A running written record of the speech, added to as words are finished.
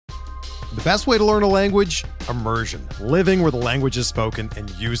The best way to learn a language? Immersion. Living where the language is spoken and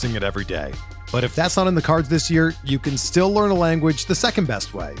using it every day. But if that's not in the cards this year, you can still learn a language the second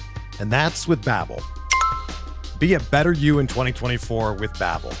best way, and that's with Babbel. Be a better you in 2024 with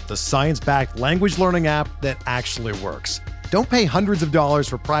Babbel, the science-backed language learning app that actually works. Don't pay hundreds of dollars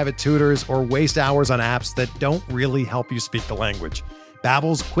for private tutors or waste hours on apps that don't really help you speak the language.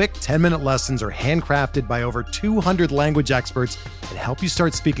 Babbel's quick 10-minute lessons are handcrafted by over 200 language experts and help you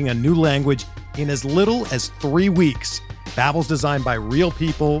start speaking a new language in as little as 3 weeks. Babbel's designed by real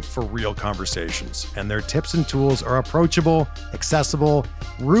people for real conversations, and their tips and tools are approachable, accessible,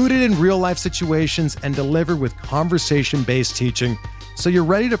 rooted in real-life situations, and delivered with conversation-based teaching, so you're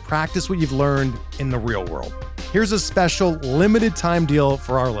ready to practice what you've learned in the real world. Here's a special limited-time deal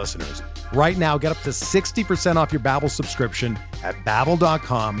for our listeners. Right now, get up to 60% off your Babbel subscription at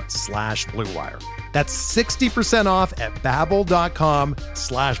babbel.com/Blue Wire. That's 60% off at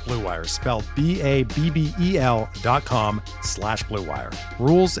babbel.com/Blue Wire, spelled BABBEL.com/Blue Wire.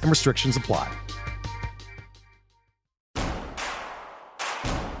 Rules and restrictions apply.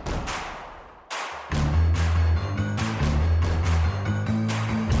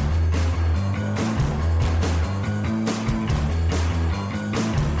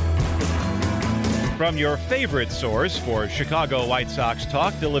 From your favorite source for Chicago White Sox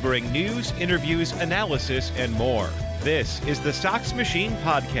talk, delivering news, interviews, analysis, and more. This is the Sox Machine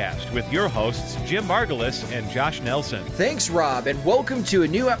Podcast with your hosts, Jim Margulis and Josh Nelson. Thanks, Rob, and welcome to a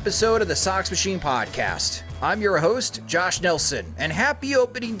new episode of the Sox Machine Podcast. I'm your host, Josh Nelson, and happy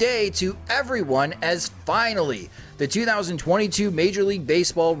opening day to everyone as finally the 2022 Major League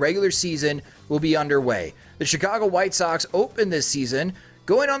Baseball regular season will be underway. The Chicago White Sox open this season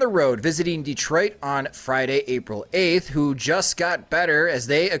going on the road, visiting Detroit on Friday, April 8th, who just got better as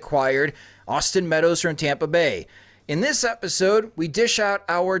they acquired Austin Meadows from Tampa Bay. In this episode, we dish out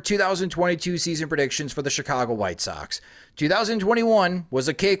our 2022 season predictions for the Chicago White Sox. 2021 was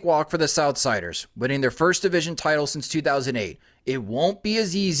a cakewalk for the Southsiders, winning their first division title since 2008. It won't be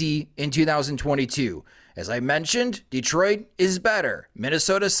as easy in 2022. As I mentioned, Detroit is better.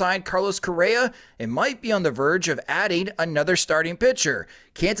 Minnesota signed Carlos Correa and might be on the verge of adding another starting pitcher.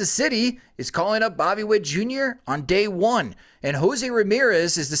 Kansas City is calling up Bobby Witt Jr. on day one, and Jose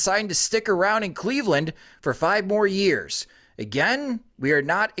Ramirez is deciding to stick around in Cleveland for 5 more years. Again, we are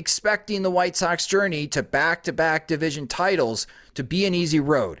not expecting the White Sox journey to back-to-back division titles to be an easy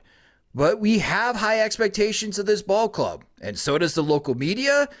road. But we have high expectations of this ball club, and so does the local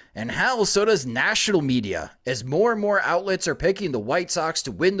media, and hell, so does national media, as more and more outlets are picking the White Sox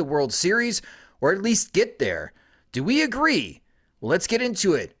to win the World Series, or at least get there. Do we agree? Well, let's get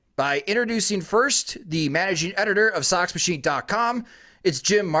into it by introducing first the managing editor of SoxMachine.com. It's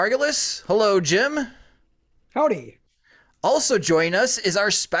Jim Margulis. Hello, Jim. Howdy. Also joining us is our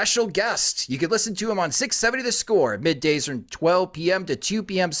special guest. You can listen to him on 670 The Score, middays from 12 p.m. to 2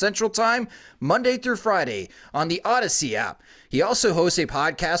 p.m. Central Time, Monday through Friday on the Odyssey app. He also hosts a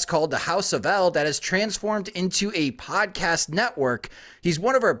podcast called The House of L that has transformed into a podcast network. He's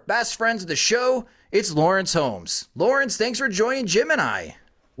one of our best friends of the show. It's Laurence Holmes. Laurence, thanks for joining Jim and I.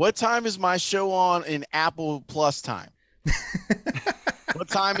 What time is my show on in Apple Plus time? What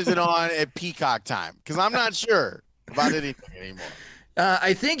time is it on at Peacock time? Because I'm not sure about anything anymore.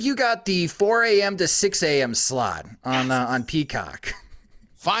 I think you got the 4 a.m. to 6 a.m. slot on Peacock.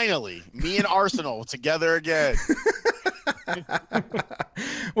 Finally, me and Arsenal together again.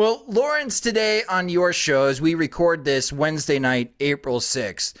 Well, Laurence, today on your show, as we record this Wednesday night, April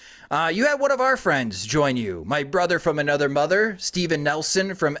 6th, you had one of our friends join you, my brother from another mother, Steven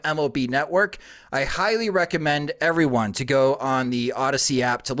Nelson from MLB Network. I highly recommend everyone to go on the Odyssey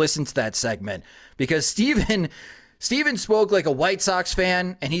app to listen to that segment, because Steven spoke like a White Sox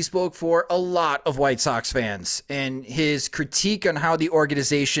fan, and he spoke for a lot of White Sox fans, and his critique on how the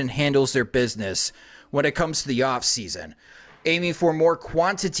organization handles their business when it comes to the offseason, aiming for more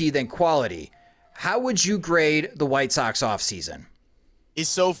quantity than quality. How would you grade the White Sox offseason? It's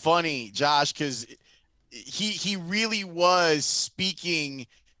so funny, Josh, because he really was speaking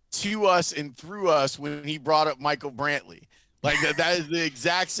to us and through us when he brought up Michael Brantley. Like that is the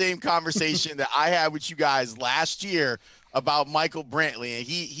exact same conversation that I had with you guys last year about Michael Brantley, and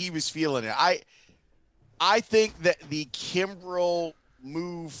he was feeling it. I think that the Kimbrel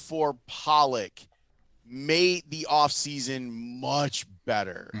move for Pollock made the offseason much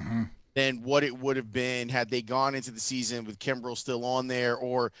better than what it would have been had they gone into the season with Kimbrel still on there,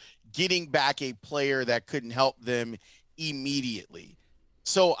 or getting back a player that couldn't help them immediately.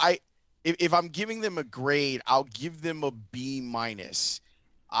 So if I'm giving them a grade, I'll give them a B-.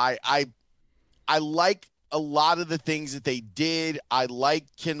 I like a lot of the things that they did. I like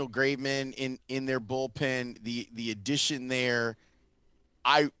Kendall Graveman in their bullpen. The addition there,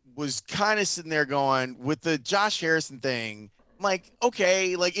 I was kind of sitting there going with the Josh Harrison thing. I'm like,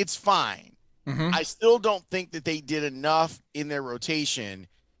 okay, like it's fine. Mm-hmm. I still don't think that they did enough in their rotation,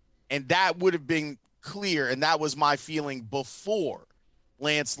 and that would have been clear. And that was my feeling before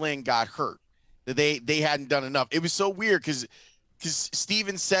Lance Lynn got hurt, that they hadn't done enough. It was so weird because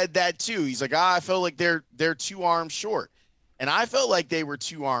Steven said that too. He's like, I felt like they're 2 arms short, and I felt like they were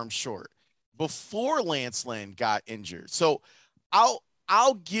 2 arms short before Lance Lynn got injured. So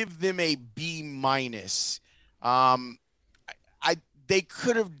I'll give them a B minus. They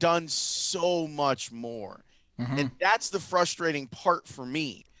could have done so much more. Mm-hmm. And that's the frustrating part for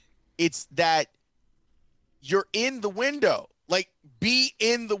me. It's that you're in the window. Like, be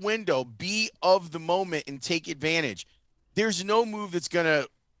in the window, be of the moment and take advantage. There's no move that's gonna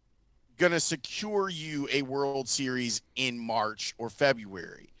secure you a World Series in March or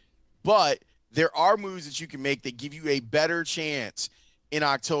February. But there are moves that you can make that give you a better chance in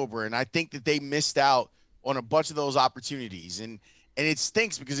October. And I think that they missed out on a bunch of those opportunities. And it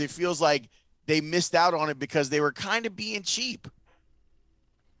stinks because it feels like they missed out on it because they were kind of being cheap.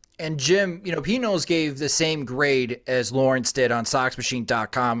 And Jim, Pinos gave the same grade as Laurence did on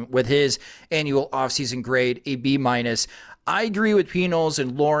SoxMachine.com with his annual offseason grade, a B minus. I agree with Pinos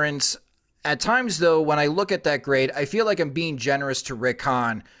and Laurence. At times, though, when I look at that grade, I feel like I'm being generous to Rick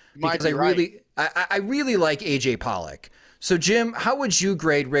Hahn because I really like AJ Pollock. So, Jim, how would you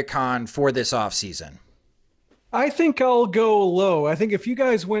grade Rick Hahn for this offseason? I think I'll go low. I think if you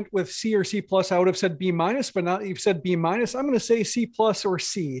guys went with C or C plus, I would have said B minus, but now you've said B minus. I'm going to say C plus or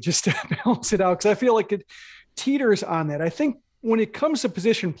C just to balance it out, because I feel like it teeters on that. I think when it comes to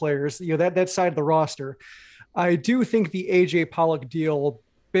position players, that side of the roster, I do think the AJ Pollock deal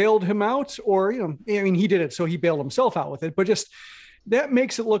bailed him out, or he did it, so he bailed himself out with it. But just that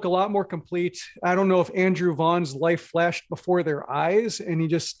makes it look a lot more complete. I don't know if Andrew Vaughn's life flashed before their eyes and he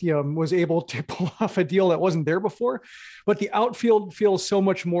just, was able to pull off a deal that wasn't there before, but the outfield feels so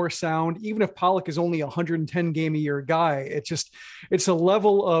much more sound. Even if Pollock is only a 110 game a year guy, it's a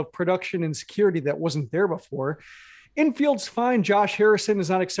level of production and security that wasn't there before. Infield's fine. Josh Harrison is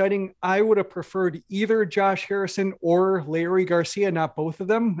not exciting. I would have preferred either Josh Harrison or Larry Garcia, not both of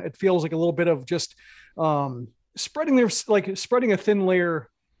them. It feels like a little bit of just, spreading a thin layer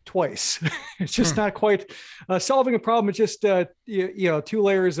twice. It's just not quite solving a problem. It's just 2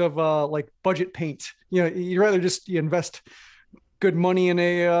 layers of budget paint. You'd rather just invest good money in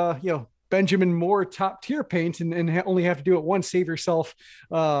a Benjamin Moore top tier paint and only have to do it once, save yourself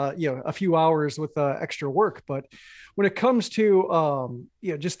a few hours with extra work. But when it comes to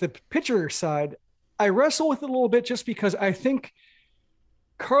just the pitcher side, I wrestle with it a little bit just because I think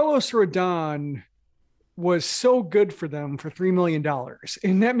Carlos Rodon was so good for them for $3 million.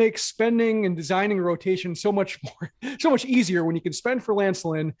 And that makes spending and designing a rotation so much easier when you can spend for Lance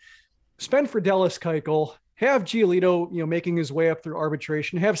Lynn, spend for Dallas Keuchel, have Giolito, making his way up through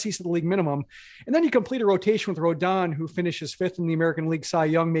arbitration, have cease at the league minimum. And then you complete a rotation with Rodon, who finishes 5th in the American League Cy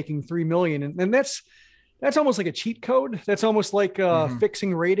Young, making $3 million. And that's almost like a cheat code. That's almost like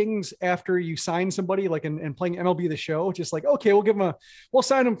fixing ratings after you sign somebody, like and playing MLB The Show. Just like, okay, we'll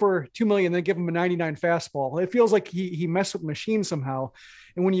sign him for $2 million, then give him a 99 fastball. It feels like he messed with the machine somehow.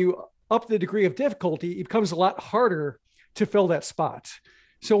 And when you up the degree of difficulty, it becomes a lot harder to fill that spot.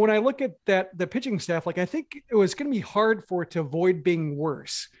 So when I look at the pitching staff, I think it was going to be hard for it to avoid being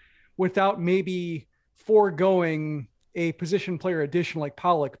worse without maybe foregoing a position player addition like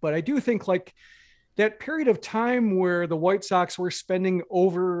Pollock. But I do think that period of time where the White Sox were spending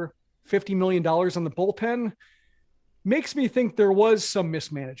over $50 million on the bullpen makes me think there was some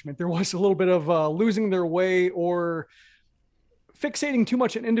mismanagement. There was a little bit of losing their way or fixating too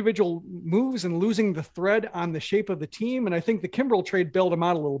much on individual moves and losing the thread on the shape of the team. And I think the Kimbrel trade bailed them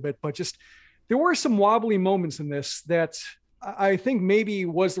out a little bit, but just there were some wobbly moments in this that I think maybe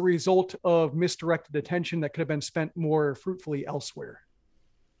was the result of misdirected attention that could have been spent more fruitfully elsewhere.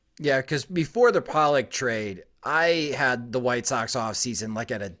 Yeah, because before the Pollock trade, I had the White Sox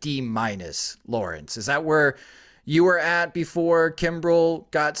offseason at a D minus, Laurence. Is that where you were at before Kimbrel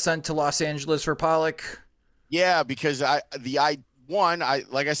got sent to Los Angeles for Pollock? Yeah, because like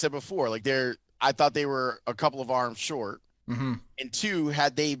I said before, I thought they were a couple of arms short. Mm-hmm. And 2,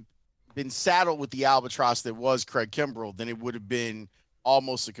 had they been saddled with the albatross that was Craig Kimbrel, then it would have been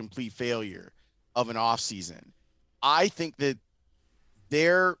almost a complete failure of an offseason. I think that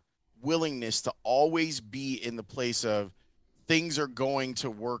their willingness to always be in the place of things are going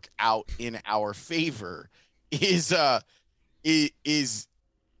to work out in our favor is not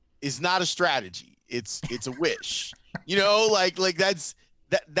a strategy. it's a wish. Like that's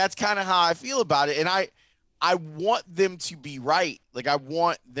kind of how I feel about it. And I want them to be right. Like I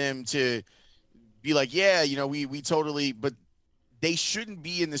want them to be like, yeah, we totally, but they shouldn't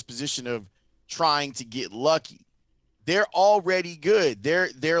be in this position of trying to get lucky. They're already good. Their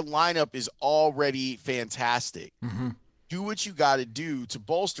lineup is already fantastic. Mm-hmm. Do what you got to do to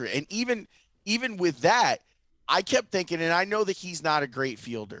bolster it. And even with that, I kept thinking, and I know that he's not a great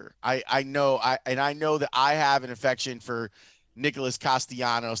fielder. I know that I have an affection for Nicholas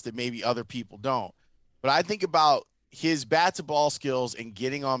Castellanos that maybe other people don't. But I think about his bat to ball skills and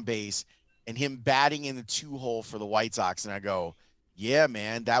getting on base and him batting in the 2-hole for the White Sox. And I go, yeah,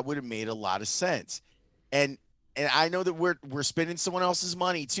 man, that would have made a lot of sense. And I know that we're spending someone else's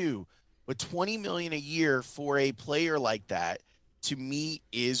money too, but $20 million a year for a player like that to me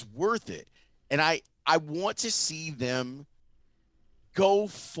is worth it. And I want to see them go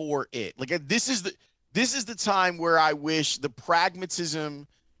for it. Like this is the time where I wish the pragmatism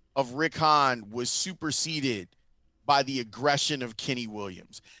of Rick Hahn was superseded by the aggression of Kenny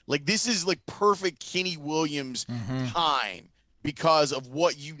Williams. Like this is like perfect Kenny Williams time because of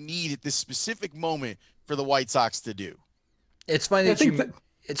what you need at this specific moment for the White Sox to do. It's funny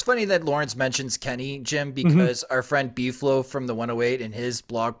it's funny that Laurence mentions Kenny, Jim, because our friend Beeflo from the 108 in his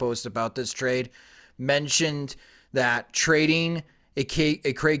blog post about this trade mentioned that trading a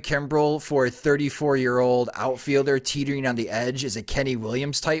Craig Kimbrell for a 34-year-old outfielder teetering on the edge is a Kenny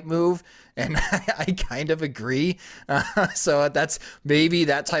Williams type move. And I kind of agree. So that's maybe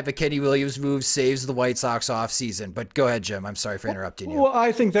that type of Kenny Williams move saves the White Sox offseason. But go ahead, Jim. I'm sorry for interrupting you. Well,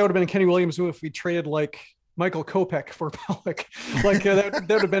 I think that would have been a Kenny Williams move if we traded like Michael Kopech for Pollock. Like that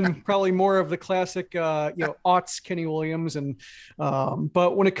would have been probably more of the classic, aughts Kenny Williams. And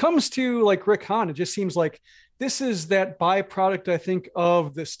but when it comes to like Rick Hahn, it just seems like this is that byproduct, I think,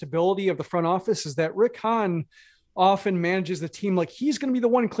 of the stability of the front office is that Rick Hahn often manages the team like he's going to be the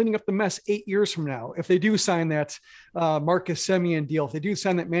one cleaning up the mess 8 years from now. If they do sign that Marcus Semien deal, if they do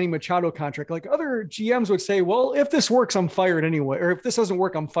sign that Manny Machado contract, like other GMs would say, well, if this works, I'm fired anyway. Or if this doesn't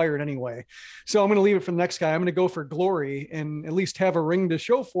work, I'm fired anyway. So I'm going to leave it for the next guy. I'm going to go for glory and at least have a ring to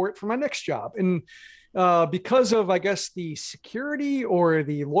show for it for my next job. And because of, I guess, the security or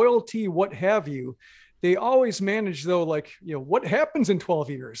the loyalty, what have you, they always manage though, like, what happens in 12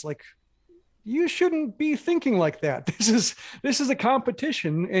 years? Like, you shouldn't be thinking like that. This is a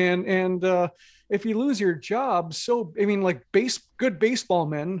competition. And if you lose your job, good baseball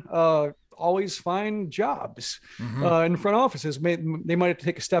men always find jobs in front offices. They might have to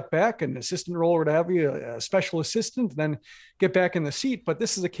take a step back, an assistant role or what have you, a special assistant, then get back in the seat. But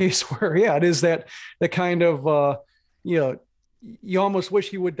this is a case where, it is that kind of, you almost wish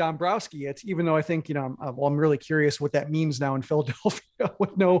he would Dombrowski it, even though I think, I'm really curious what that means now in Philadelphia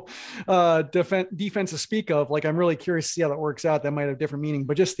with no defense to speak of. Like, I'm really curious to see how that works out. That might have different meaning,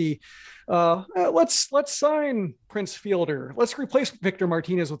 but just let's sign Prince Fielder. Let's replace Victor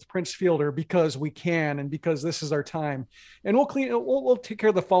Martinez with Prince Fielder because we can, and because this is our time, and we'll take care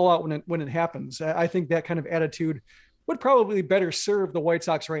of the fallout when it happens. I think that kind of attitude would probably better serve the White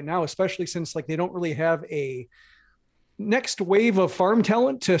Sox right now, especially since they don't really have a next wave of farm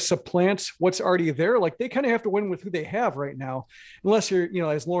talent to supplant what's already there. Like, they kind of have to win with who they have right now, unless you're,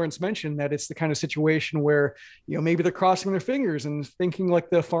 as Laurence mentioned, that it's the kind of situation where, maybe they're crossing their fingers and thinking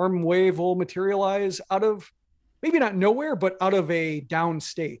like the farm wave will materialize out of maybe not nowhere, but out of a down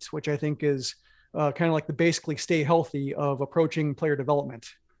state, which I think is kind of like the basically stay healthy of approaching player development.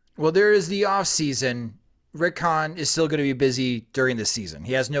 Well, there is the off season. Rick Hahn is still going to be busy during the season.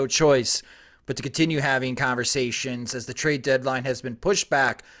 He has no choice but to continue having conversations. As the trade deadline has been pushed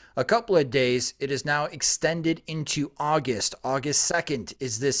back a couple of days, it is now extended into August. August 2nd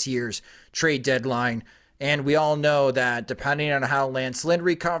is this year's trade deadline. And we all know that depending on how Lance Lynn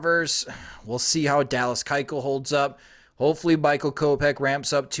recovers, we'll see how Dallas Keuchel holds up. Hopefully Michael Kopech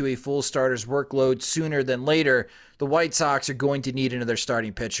ramps up to a full starter's workload sooner than later. The White Sox are going to need another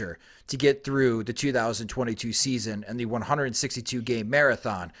starting pitcher to get through the 2022 season and the 162-game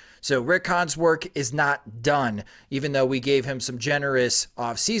marathon. So Rick Hahn's work is not done, even though we gave him some generous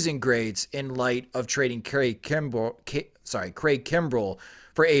off-season grades in light of trading Craig Kimbrell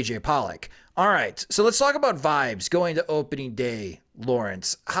for AJ Pollock. All right, so let's talk about vibes going to opening day.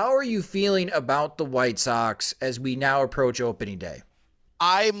 Laurence, how are you feeling about the White Sox as we now approach opening day?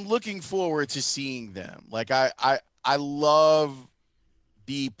 I'm looking forward to seeing them. Like, I love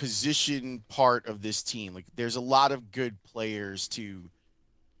the position part of this team. Like, there's a lot of good players to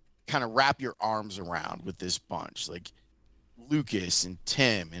kind of wrap your arms around with this bunch. Like Lucas and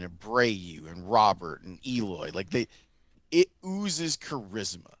Tim and Abreu and Robert and Eloy. Like, it oozes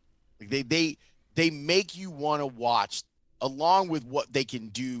charisma. Like, they make you want to watch, along with what they can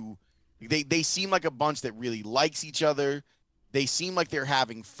do. They seem like a bunch that really likes each other. They seem like they're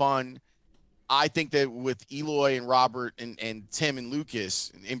having fun. I think that with Eloy and Robert and Tim and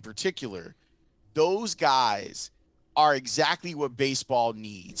Lucas in particular, those guys are exactly what baseball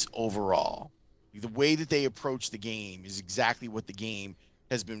needs overall. The way that they approach the game is exactly what the game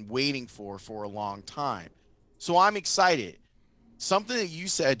has been waiting for a long time. So I'm excited. Something that you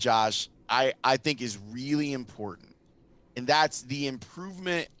said, Josh, I think is really important, and that's the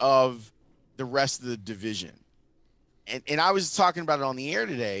improvement of the rest of the division. And I was talking about it on the air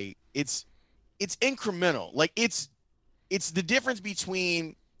today. It's incremental. Like it's the difference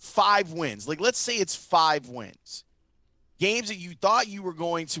between 5 wins. Like, let's say it's 5 wins. Games that you thought you were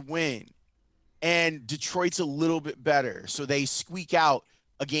going to win, and Detroit's a little bit better, so they squeak out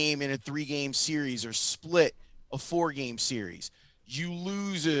a game in a 3-game series or split a 4-game series. You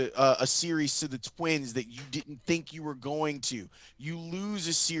lose a series to the Twins that you didn't think you were going to. You lose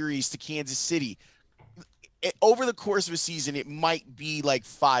a series to Kansas City. Over the course of a season, it might be like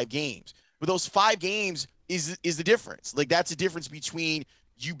 5 games. But those 5 games is the difference. Like, that's the difference between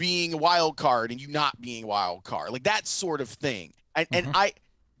you being a wild card and you not being a wild card. Like, that sort of thing. And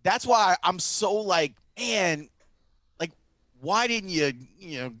that's why I'm so like, man, like, why didn't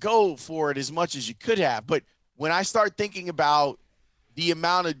you go for it as much as you could have? But when I start thinking about the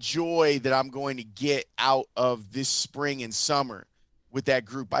amount of joy that I'm going to get out of this spring and summer with that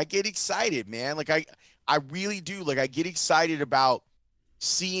group, I get excited, man. Like, I really do. Like, I get excited about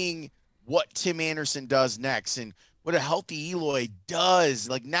seeing what Tim Anderson does next and what a healthy Eloy does.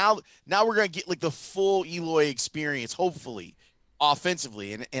 Like, now we're going to get like the full Eloy experience, hopefully,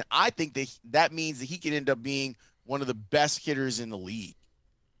 offensively. And I think that means that he could end up being one of the best hitters in the league.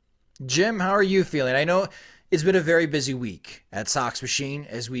 Jim, how are you feeling? I know it's been a very busy week at Sox Machine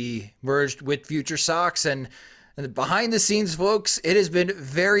as we merged with Future Sox, and behind the scenes, folks, it has been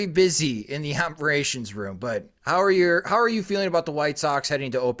very busy in the operations room. But how are you feeling about the White Sox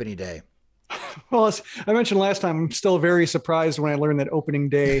heading to opening day? Well, as I mentioned last time, I'm still very surprised when I learned that opening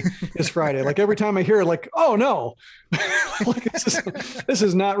day is Friday. Like, every time I hear it, like, oh no, like, this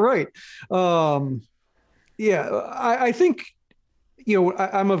is not right. I think,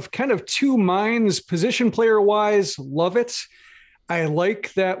 I'm of kind of 2 minds. Position player wise, love it. I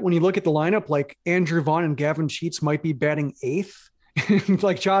like that when you look at the lineup, like Andrew Vaughn and Gavin Sheets might be batting 8th.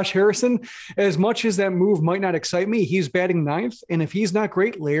 Like Josh Harrison, as much as that move might not excite me, he's batting 9th. And if he's not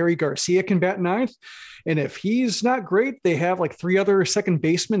great, Larry Garcia can bat 9th. And if he's not great, they have like 3 other second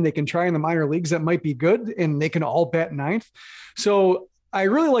basemen they can try in the minor leagues that might be good, and they can all bat 9th. So I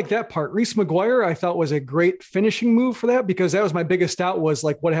really like that part. Reese McGuire, I thought, was a great finishing move for that, because that was my biggest doubt, was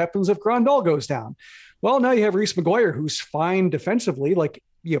like, what happens if Grandal goes down? Well, now you have Reese McGuire, who's fine defensively, like,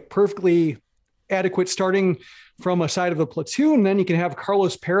 perfectly adequate starting from a side of the platoon. Then you can have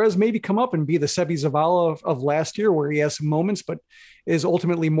Carlos Perez maybe come up and be the Sebi Zavala of last year, where he has some moments, but is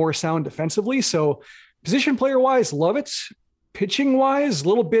ultimately more sound defensively. So position player wise, love it. Pitching wise, a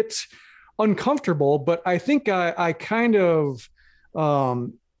little bit uncomfortable, but I think I kind of,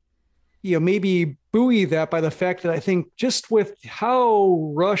 maybe buoy that by the fact that I think just with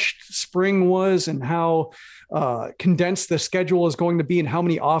how rushed spring was and how condensed the schedule is going to be and how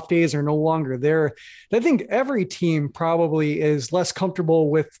many off days are no longer there, I think every team probably is less comfortable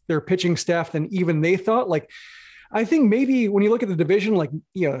with their pitching staff than even they thought. Like, I think maybe when you look at the division, like,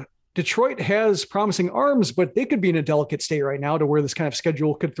 Detroit has promising arms, but they could be in a delicate state right now to where this kind of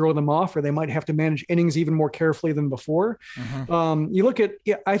schedule could throw them off, or they might have to manage innings even more carefully than before. You look at,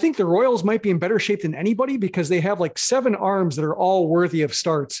 I think the Royals might be in better shape than anybody, because they have like 7 arms that are all worthy of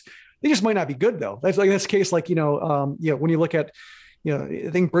starts. They just might not be good though. That's the case. Like, when you look at, I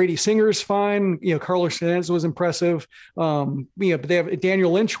think Brady Singer's fine. Carlos Hernandez was impressive. But they have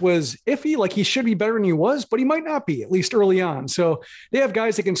Daniel Lynch was iffy. Like, he should be better than he was, but he might not be, at least early on. So they have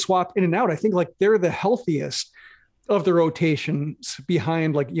guys that can swap in and out. I think like they're the healthiest of the rotations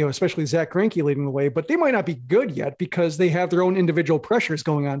behind, like, especially Zach Greinke leading the way, but they might not be good yet because they have their own individual pressures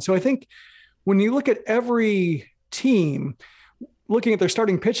going on. So I think when you look at every team, looking at their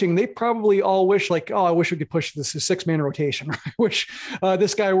starting pitching, they probably all wish like, oh, I wish we could push this 6-man rotation. I wish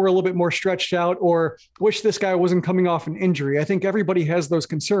this guy were a little bit more stretched out, or wish this guy wasn't coming off an injury. I think everybody has those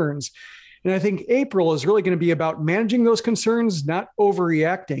concerns. And I think April is really going to be about managing those concerns, not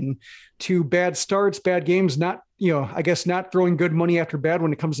overreacting to bad starts, bad games, not throwing good money after bad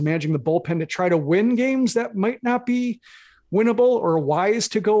when it comes to managing the bullpen to try to win games that might not be winnable or wise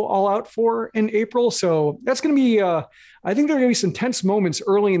to go all out for in April. So that's going to be, I think there are going to be some tense moments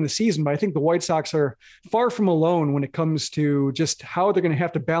early in the season, but I think the White Sox are far from alone when it comes to just how they're going to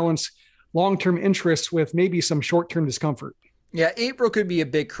have to balance long-term interests with maybe some short-term discomfort. Yeah, April could be a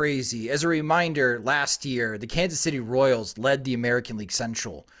bit crazy. As a reminder, last year, the Kansas City Royals led the American League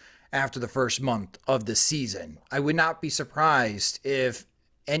Central after the first month of the season. I would not be surprised if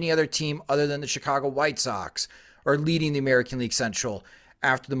any other team other than the Chicago White Sox are leading the American League Central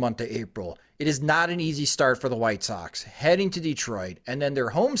after the month of April. It is not an easy start for the White Sox. Heading to Detroit, and then their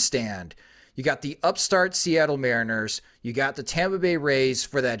homestand, you got the upstart Seattle Mariners, you got the Tampa Bay Rays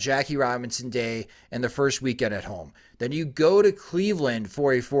for that Jackie Robinson Day and the first weekend at home. Then you go to Cleveland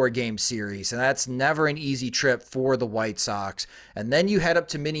for a 4-game series, and that's never an easy trip for the White Sox. And then you head up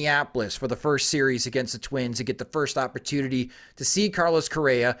to Minneapolis for the first series against the Twins to get the first opportunity to see Carlos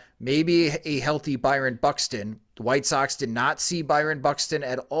Correa, maybe a healthy Byron Buxton. The White Sox did not see Byron Buxton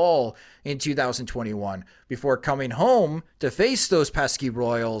at all in 2021 before coming home to face those pesky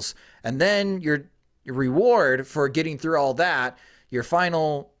Royals. And then your reward for getting through all that, your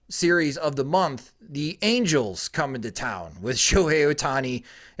final series of the month, the Angels come into town with Shohei Ohtani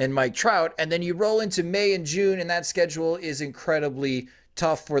and Mike Trout. And then you roll into May and June, and that schedule is incredibly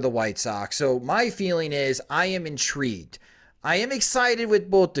tough for the White Sox. So my feeling is I am intrigued. I am excited with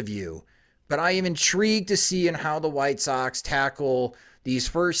both of you, but I am intrigued to see in how the White Sox tackle these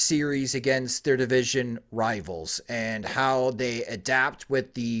first series against their division rivals and how they adapt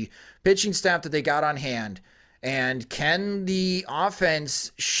with the pitching staff that they got on hand. And can the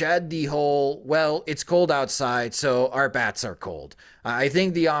offense shed the whole, well, it's cold outside, so our bats are cold? I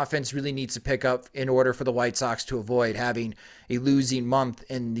think the offense really needs to pick up in order for the White Sox to avoid having a losing month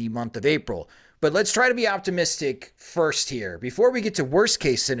in the month of April. But let's try to be optimistic first here. Before we get to worst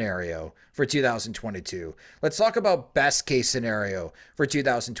case scenario for 2022, let's talk about best case scenario for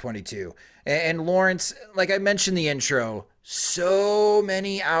 2022. And Laurence, like I mentioned in the intro, so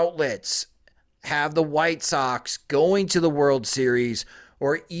many outlets have the White Sox going to the World Series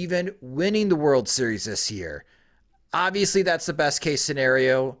or even winning the World Series this year. Obviously, that's the best case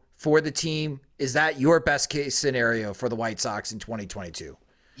scenario for the team. Is that your best case scenario for the White Sox in 2022?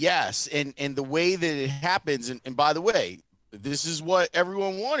 Yes, and the way that it happens, and by the way, this is what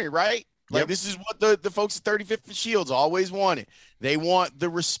everyone wanted, right? Like, This is what the folks at 35th and Shields always wanted. They want the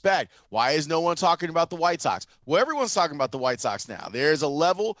respect. Why is no one talking about the White Sox? Well, everyone's talking about the White Sox now. There's a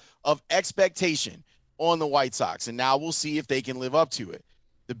level of expectation on the White Sox, and now we'll see if they can live up to it.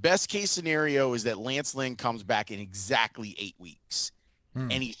 The best case scenario is that Lance Lynn comes back in exactly 8 weeks,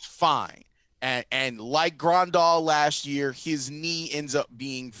 and he's fine. And like Grandal last year, his knee ends up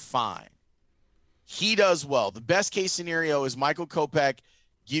being fine. He does well. The best case scenario is Michael Kopech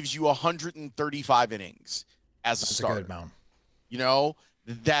gives you 135 innings as a starter. That's a good amount. You know,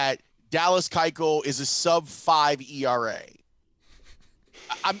 that Dallas Keuchel is a sub-5 ERA.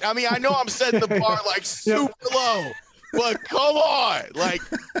 I mean, I know I'm setting the bar like super low, but come on. Like,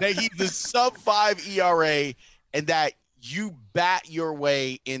 that he's a sub-5 ERA and that you bat your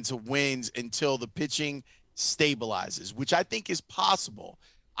way into wins until the pitching stabilizes, which I think is possible.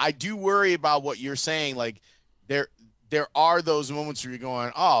 I do worry about what you're saying. Like, there are those moments where you're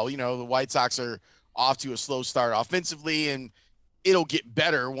going, oh, you know, the White Sox are off to a slow start offensively, and it'll get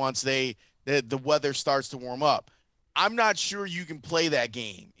better once the weather starts to warm up. I'm not sure you can play that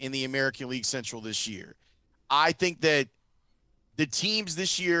game in the American League Central this year. I think that the teams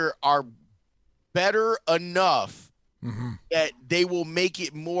this year are better enough that they will make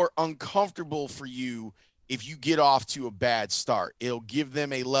it more uncomfortable for you if you get off to a bad start. It'll give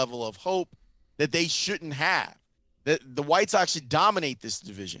them a level of hope that they shouldn't have. The White Sox should dominate this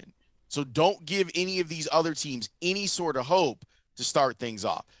division. So don't give any of these other teams any sort of hope to start things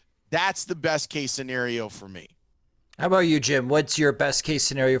off. That's the best case scenario for me. How about you, Jim? What's your best case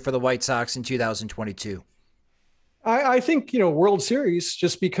scenario for the White Sox in 2022? I think, World Series,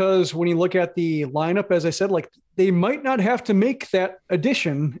 just because when you look at the lineup, as I said, like they might not have to make that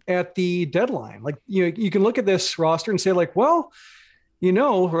addition at the deadline. Like, you can look at this roster and say like, well,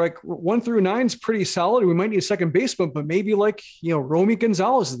 like 1 through 9 is pretty solid. We might need a second baseman, but maybe like, Romy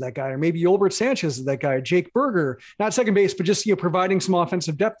Gonzalez is that guy, or maybe Yolbert Sanchez is that guy, Jake Berger, not second base, but just, providing some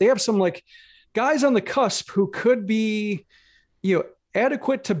offensive depth. They have some like guys on the cusp who could be,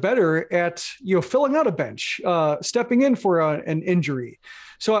 adequate to better at, filling out a bench, stepping in for an injury.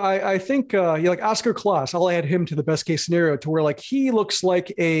 So I think like Oscar Klaas, I'll add him to the best case scenario to where like he looks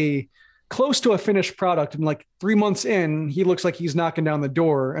like close to a finished product. And like 3 months in, he looks like he's knocking down the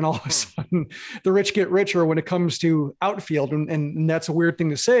door, and all of a sudden the rich get richer when it comes to outfield. And that's a weird thing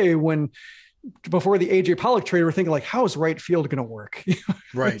to say when before the AJ Pollock trade, we're thinking like, how is right field going to work?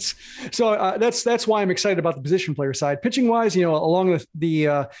 Right. So that's why I'm excited about the position player side. Pitching wise, along with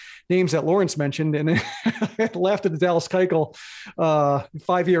the names that Laurence mentioned, and I laughed at the Dallas Keuchel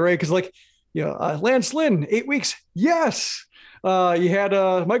 5 ERA because Lance Lynn 8 weeks, yes. You had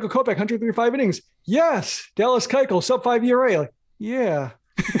Michael Kopech 135 innings, yes. Dallas Keuchel sub 5 ERA, like yeah.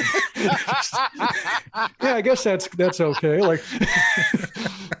 Yeah, I guess that's okay. Like.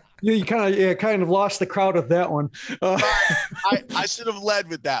 You kind of lost the crowd with that one. I should have led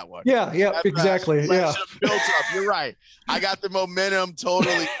with that one. Yeah, exactly. Yeah, built up. You're right. I got the momentum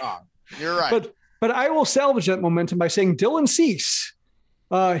totally wrong. You're right. But I will salvage that momentum by saying Dylan Cease.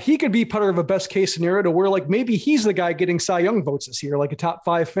 He could be part of a best case scenario to where like maybe he's the guy getting Cy Young votes this year, like a top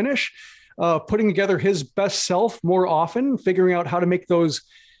 5 finish, putting together his best self more often, figuring out how to make those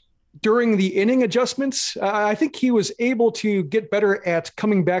during the inning adjustments. I think he was able to get better at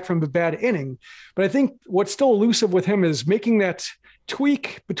coming back from a bad inning, but I think what's still elusive with him is making that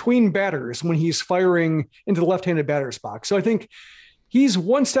tweak between batters when he's firing into the left-handed batter's box. So I think he's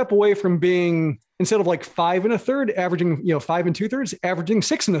one step away from being, instead of like 5 1/3, averaging, 5 2/3, averaging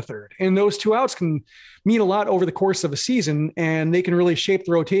 6 1/3. And those 2 outs can mean a lot over the course of a season, and they can really shape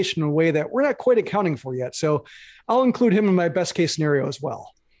the rotation in a way that we're not quite accounting for yet. So I'll include him in my best case scenario as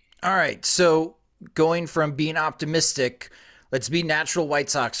well. All right, so going from being optimistic, let's be natural White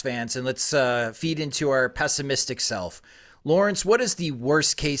Sox fans, and let's feed into our pessimistic self. Laurence, what is the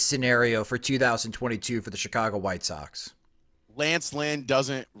worst case scenario for 2022 for the Chicago White Sox? Lance Lynn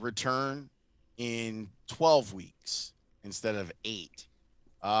doesn't return in 12 weeks instead of 8.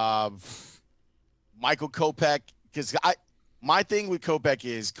 Michael Kopech, because my thing with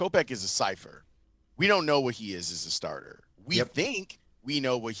Kopech is a cipher. We don't know what he is as a starter. We think we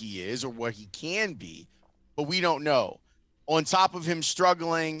know what he is or what he can be, but we don't know. On top of him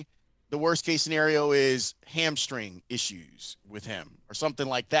struggling, the worst case scenario is hamstring issues with him or something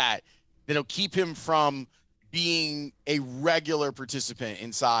like that that'll keep him from being a regular participant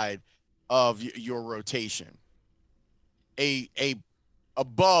inside of your rotation. A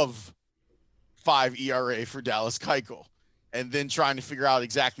above 5 ERA for Dallas Keuchel, and then trying to figure out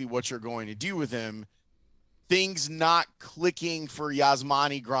exactly what you're going to do with him. Things not clicking for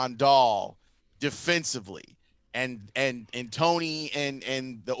Yasmani Grandal defensively, and Tony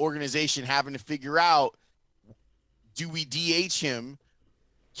and the organization having to figure out, do we DH him?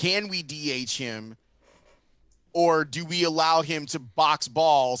 Can we DH him? Or do we allow him to box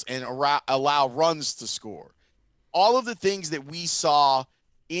balls and allow runs to score? All of the things that we saw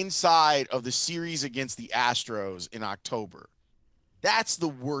inside of the series against the Astros in October, that's the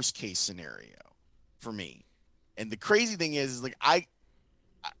worst case scenario for me. And the crazy thing is like, I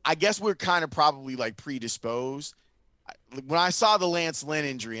guess we're kind of probably like predisposed. When I saw the Lance Lynn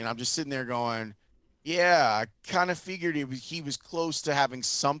injury, and I'm just sitting there going, yeah, I kind of figured he was close to having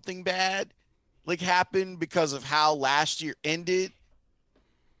something bad like happen because of how last year ended.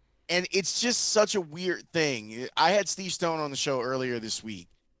 And it's just such a weird thing. I had Steve Stone on the show earlier this week,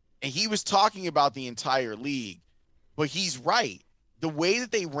 and he was talking about the entire league, but he's right. The way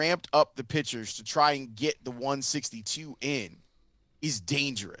that they ramped up the pitchers to try and get the 162 in is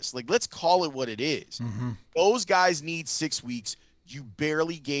dangerous. Like, let's call it what it is. Mm-hmm. Those guys need 6 weeks. You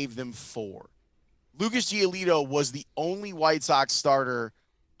barely gave them 4. Lucas Giolito was the only White Sox starter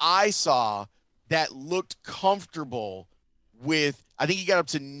I saw that looked comfortable with, I think he got up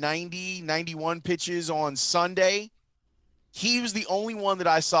to 90, 91 pitches on Sunday. He was the only one that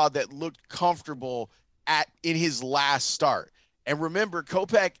I saw that looked comfortable in his last start. And remember,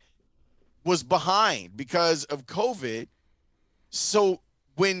 Kopech was behind because of COVID. So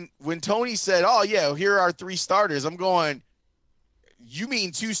when Tony said, oh, yeah, here are 3 starters, I'm going, you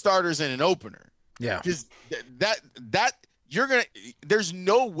mean 2 starters and an opener? Yeah. Because there's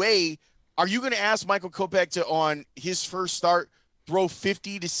no way. Are you going to ask Michael Kopech to, on his first start, throw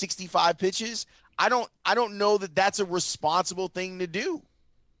 50 to 65 pitches? I don't know that that's a responsible thing to do.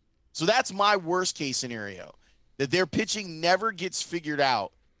 So that's my worst case scenario, that their pitching never gets figured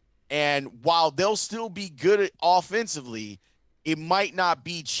out. And while they'll still be good offensively, it might not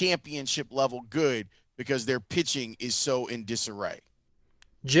be championship level good because their pitching is so in disarray.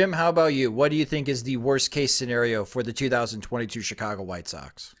 Jim, how about you? What do you think is the worst case scenario for the 2022 Chicago White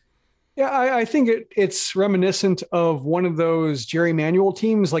Sox? Yeah, I think it's reminiscent of one of those Jerry Manuel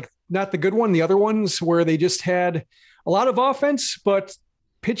teams, like not the good one, the other ones where they just had a lot of offense, but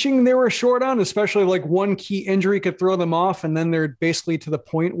pitching they were short on, especially like one key injury could throw them off. And then they're basically to the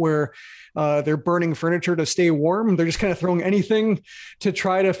point where they're burning furniture to stay warm. They're just kind of throwing anything to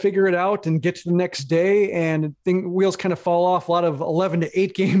try to figure it out and get to the next day. And wheels kind of fall off. A lot of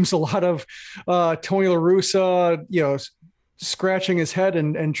 11-8 games, a lot of Tony La Russa, scratching his head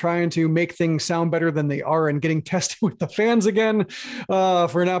and trying to make things sound better than they are and getting tested with the fans again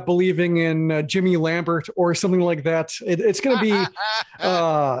for not believing in Jimmy Lambert or something like that. It's going to be,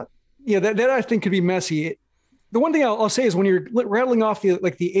 that I think could be messy. The one thing I'll say is when you're rattling off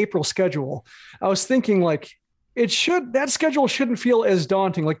the April schedule, I was thinking that schedule shouldn't feel as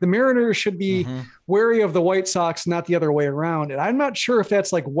daunting. Like the Mariners should be wary of the White Sox, not the other way around. And I'm not sure if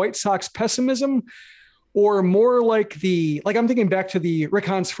that's like White Sox pessimism or more like I'm thinking back to the Rick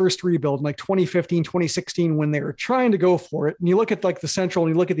Hahn's first rebuild in like 2015, 2016, when they were trying to go for it. And you look at like the Central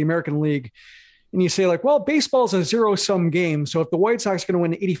and you look at the American League and you say like, well, baseball's a zero-sum game. So if the White Sox are going to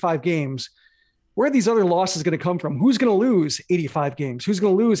win 85 games, where are these other losses going to come from? Who's going to lose 85 games? Who's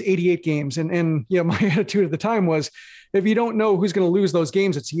going to lose 88 games? And my attitude at the time was, if you don't know who's going to lose those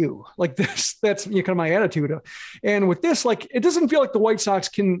games, it's you. Like that's kind of my attitude. And with this, like, it doesn't feel like the White Sox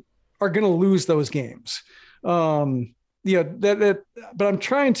are going to lose those games. But I'm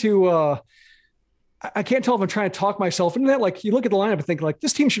trying to, I can't tell if I'm trying to talk myself into that. Like you look at the lineup and think like,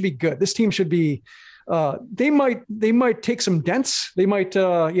 this team should be good. This team should be, they might take some dents. They might,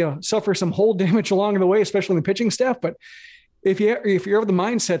 suffer some hold damage along the way, especially in the pitching staff. But if you're of the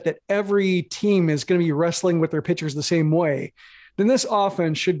mindset that every team is going to be wrestling with their pitchers the same way, then this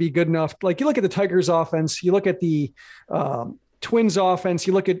offense should be good enough. Like you look at the Tigers offense, you look at the, Twins offense,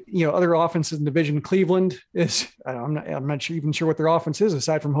 you look at, other offenses in the division. Cleveland is, I'm not even sure what their offense is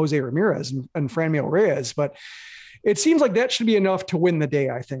aside from Jose Ramirez and Franmil Reyes, but it seems like that should be enough to win the day,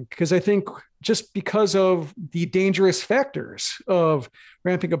 I think, because I think just because of the dangerous factors of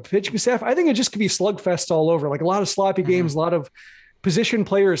ramping up pitching staff, I think it just could be slugfest all over, like a lot of sloppy games, a lot of position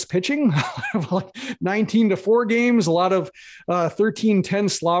players pitching, like 19-4 games, a lot of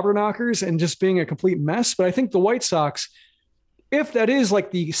 13-10 slobber knockers and just being a complete mess. But I think the White Sox, if that is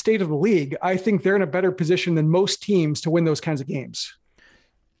like the state of the league, I think they're in a better position than most teams to win those kinds of games.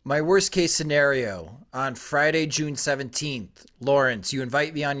 My worst case scenario on Friday, June 17th, Laurence, you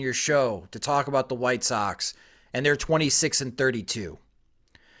invite me on your show to talk about the White Sox, and they're 26-32.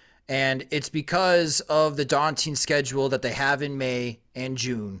 And it's because of the daunting schedule that they have in May and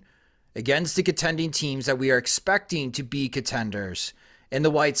June against the contending teams that we are expecting to be contenders, and the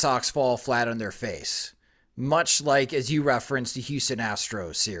White Sox fall flat on their face. Much like, as you referenced, the Houston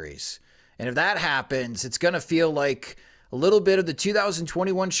Astros series. And if that happens, it's going to feel like a little bit of the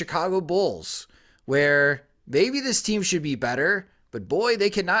 2021 Chicago Bulls, where maybe this team should be better, but boy, they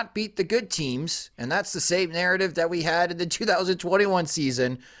cannot beat the good teams. And that's the same narrative that we had in the 2021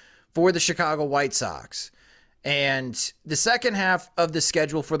 season for the Chicago White Sox. And the second half of the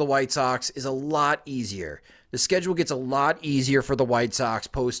schedule for the White Sox is a lot easier. The schedule gets a lot easier for the White Sox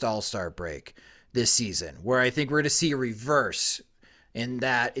post All-Star break this season, where I think we're going to see a reverse in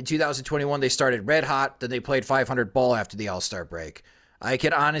that in 2021, they started red hot, then they played 500 ball after the All-Star break. I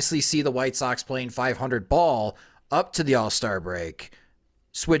could honestly see the White Sox playing 500 ball up to the All-Star break.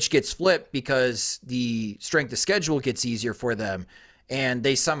 Switch gets flipped because the strength of schedule gets easier for them, and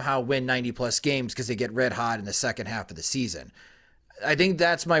they somehow win 90-plus games because they get red hot in the second half of the season. I think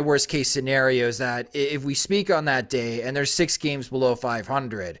that's my worst case scenario, is that if we speak on that day and there's 6 games below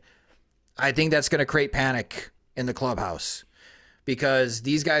 500, I think that's going to create panic in the clubhouse, because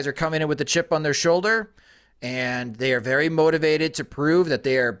these guys are coming in with a chip on their shoulder and they are very motivated to prove that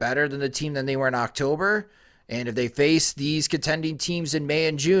they are better than the team than they were in October. And if they face these contending teams in May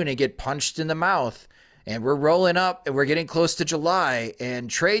and June and get punched in the mouth, and we're rolling up and we're getting close to July and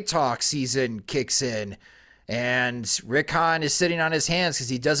trade talk season kicks in, and Rick Hahn is sitting on his hands because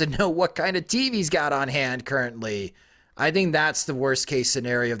he doesn't know what kind of team he's got on hand currently, I think that's the worst case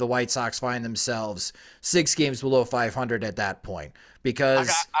scenario. Of the White Sox find themselves 6 games below 500 at that point. Because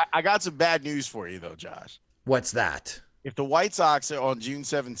I got some bad news for you though, Josh. What's that? If the White Sox are on June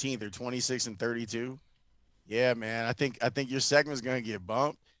 17th are 26-32, yeah, man, I think your segment's gonna get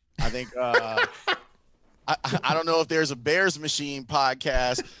bumped. I think I don't know if there's a Bears Machine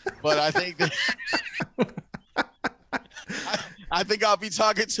podcast, but I think that I think I'll be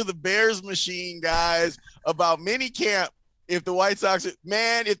talking to the Bears Machine guys about minicamp. If the White Sox,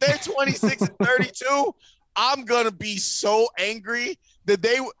 man, if they're 26-32, I'm going to be so angry that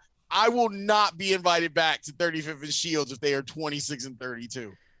I will not be invited back to 35th and Shields if they are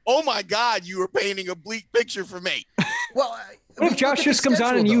 26-32. Oh my God, you are painting a bleak picture for me. Well, what if Josh just comes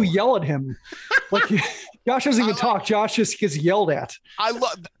on and you yell at him? Like, Josh doesn't even talk. Josh just gets yelled at. I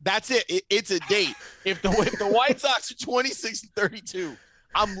love that's it. It's a date. If the White Sox are 26-32,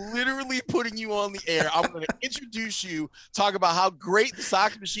 I'm literally putting you on the air. I'm going to introduce you, talk about how great the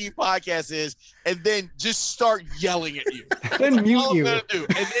Sox Machine podcast is, and then just start yelling at you. Then mute you. Gonna do,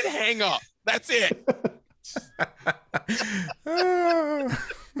 and then hang up. That's it.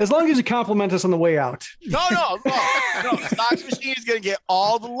 As long as you compliment us on the way out. No. The Sox Machine is going to get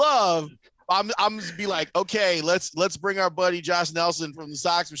all the love. I'm just be like, okay, let's bring our buddy Josh Nelson from the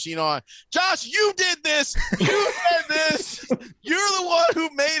Sox Machine on. Josh, you did this. You said this. You're the one who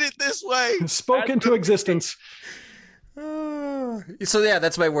made it this way. Spoke into existence. So yeah,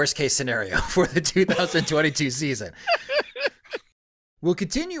 that's my worst case scenario for the 2022 season. We'll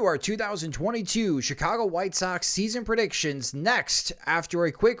continue our 2022 Chicago White Sox season predictions next after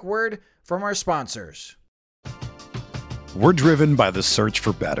a quick word from our sponsors. We're driven by the search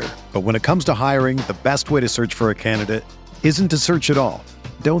for better. But when it comes to hiring, the best way to search for a candidate isn't to search at all.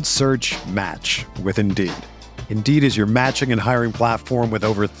 Don't search, match with Indeed. Indeed is your matching and hiring platform with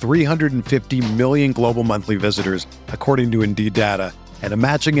over 350 million global monthly visitors, according to Indeed data, and a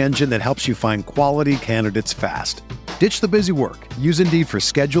matching engine that helps you find quality candidates fast. Ditch the busy work. Use Indeed for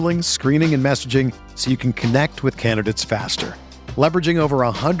scheduling, screening, and messaging so you can connect with candidates faster. Leveraging over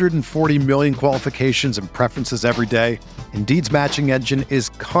 140 million qualifications and preferences every day, Indeed's matching engine is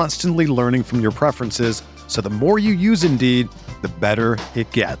constantly learning from your preferences, so the more you use Indeed, the better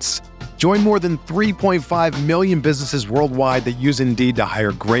it gets. Join more than 3.5 million businesses worldwide that use Indeed to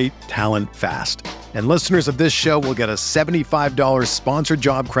hire great talent fast. And listeners of this show will get a $75 sponsored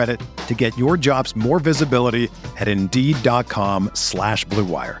job credit to get your jobs more visibility at Indeed.com/Blue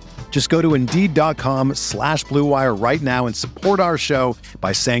Wire. Just go to Indeed.com/Blue Wire right now and support our show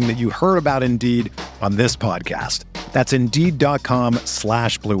by saying that you heard about Indeed on this podcast. That's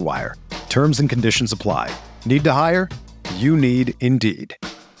Indeed.com/Blue Wire. Terms and conditions apply. Need to hire? You need Indeed.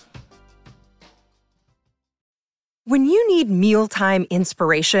 When you need mealtime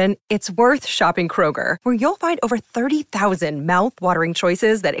inspiration, it's worth shopping Kroger, where you'll find over 30,000 mouth-watering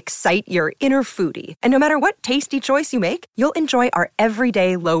choices that excite your inner foodie. And no matter what tasty choice you make, you'll enjoy our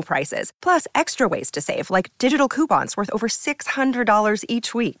everyday low prices, plus extra ways to save, like digital coupons worth over $600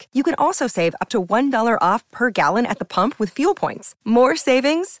 each week. You can also save up to $1 off per gallon at the pump with fuel points. More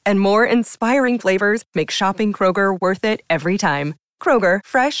savings and more inspiring flavors make shopping Kroger worth it every time. Kroger,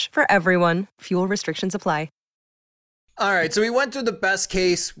 fresh for everyone. Fuel restrictions apply. All right, so we went through the best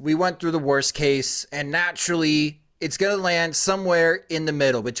case, we went through the worst case, and naturally, it's going to land somewhere in the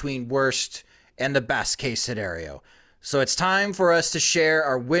middle between worst and the best case scenario. So it's time for us to share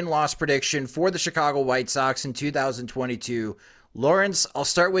our win-loss prediction for the Chicago White Sox in 2022. Laurence, I'll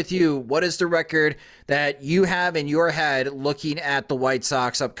start with you. What is the record that you have in your head looking at the White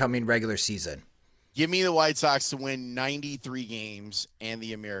Sox upcoming regular season? Give me the White Sox to win 93 games and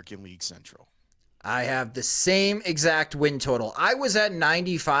the American League Central. I have the same exact win total. I was at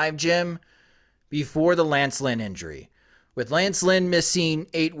 95, Jim, before the Lance Lynn injury. With Lance Lynn missing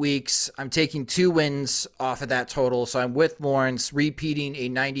 8 weeks, I'm taking 2 wins off of that total. So I'm with Laurence, repeating a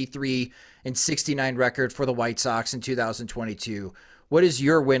 93-69 record for the White Sox in 2022. What is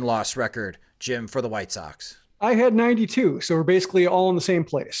your win-loss record, Jim, for the White Sox? I had 92, so we're basically all in the same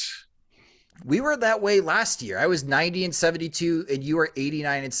place. We were that way last year. I was 90-72, and you were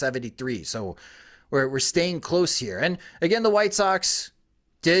 89-73. So we're staying close here. And again, the White Sox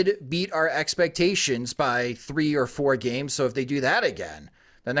did beat our expectations by 3 or 4 games. So if they do that again,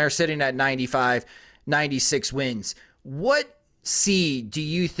 then they're sitting at 95, 96 wins. What seed do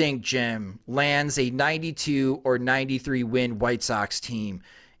you think, Jim, lands a 92 or 93 win White Sox team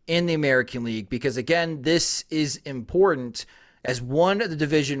in the American League? Because again, this is important, as one of the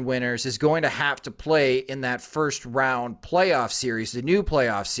division winners is going to have to play in that first round playoff series, the new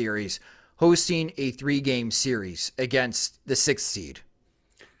playoff series, hosting a 3-game series against the 6th seed.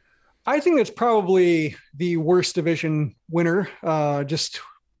 I think that's probably the worst division winner. I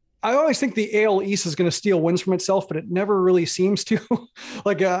always think the AL East is going to steal wins from itself, but it never really seems to.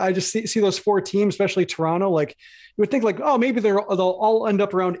 I just see those 4 teams, especially Toronto. Like, you would think maybe they'll all end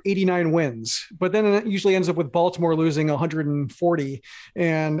up around 89 wins, but then it usually ends up with Baltimore losing 140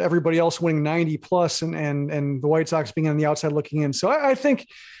 and everybody else winning 90 plus, and the White Sox being on the outside looking in. So I think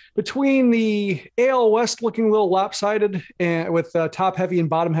between the AL West looking a little lopsided and with top heavy and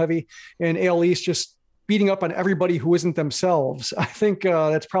bottom heavy, and AL East just beating up on everybody who isn't themselves, I think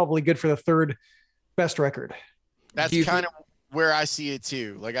that's probably good for the 3rd best record. That's kind of where I see it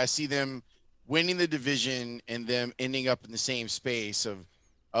too. Like, I see them winning the division and them ending up in the same space of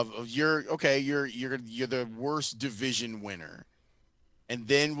you're the worst division winner, and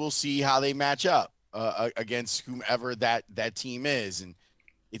then we'll see how they match up. against whomever that team is. And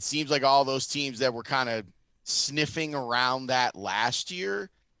it seems like all those teams that were kind of sniffing around that last year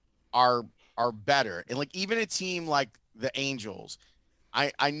are better. And like even a team like the Angels,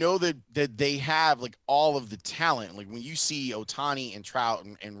 I know that they have like all of the talent. Like when you see Ohtani and Trout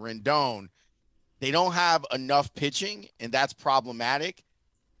and Rendon, they don't have enough pitching, and that's problematic.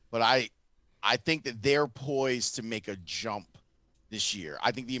 But I think that they're poised to make a jump this year.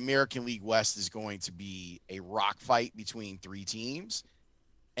 I think the American League West is going to be a rock fight between three teams.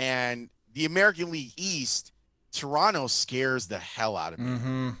 And the American League East, Toronto scares the hell out of me.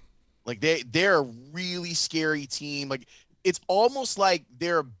 Mm-hmm. Like they're a really scary team. Like it's almost like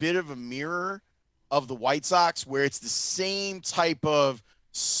they're a bit of a mirror of the White Sox, where it's the same type of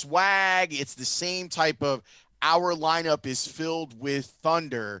swag. It's the same type of our lineup is filled with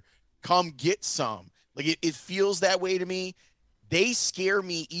thunder. Come get some. Like it feels that way to me. They scare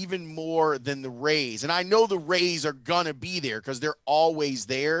me even more than the Rays. And I know the Rays are going to be there because they're always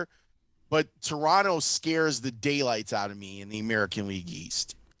there. But Toronto scares the daylights out of me in the American League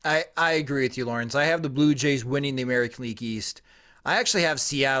East. I agree with you, Laurence. I have the Blue Jays winning the American League East. I actually have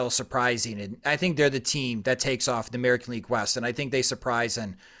Seattle surprising, and I think they're the team that takes off the American League West, and I think they surprise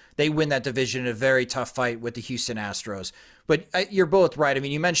and they win that division in a very tough fight with the Houston Astros. But you're both right. I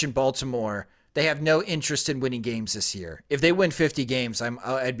mean, you mentioned Baltimore. They have no interest in winning games this year. If they win 50 games,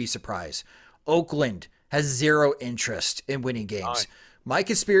 I'd be surprised. Oakland has zero interest in winning games. My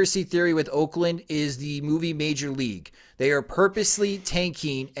conspiracy theory with Oakland is the movie Major League. They are purposely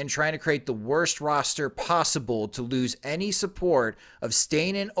tanking and trying to create the worst roster possible to lose any support of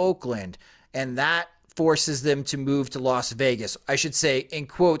staying in Oakland, and that forces them to move to Las Vegas. I should say, in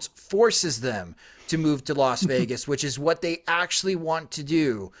quotes, forces them to move to Las Vegas, which is what they actually want to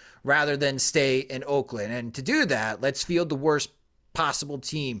do rather than stay in Oakland. And to do that, let's field the worst possible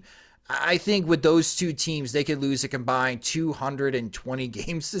team. I think with those two teams, they could lose a combined 220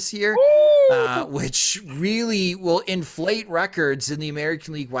 games this year, which really will inflate records in the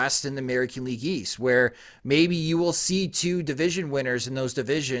American League West and the American League East, where maybe you will see two division winners in those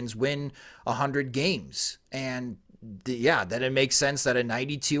divisions win 100 games. And then it makes sense that a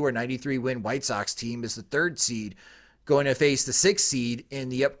 92 or 93 win White Sox team is the third seed going to face the sixth seed in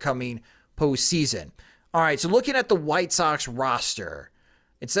the upcoming postseason. All right, so looking at the White Sox roster,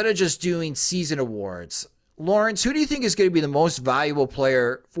 instead of just doing season awards, Laurence, who do you think is going to be the most valuable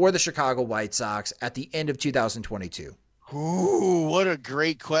player for the Chicago White Sox at the end of 2022? Ooh, what a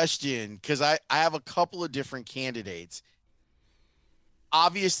great question, because I have a couple of different candidates.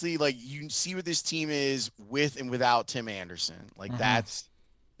 Obviously, like you see what this team is with and without Tim Anderson. Like that's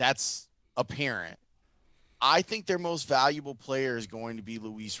apparent. I think their most valuable player is going to be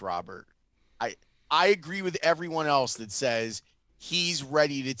Luis Robert. I agree with everyone else that says he's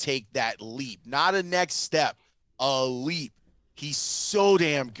ready to take that leap, not a next step, a leap. He's so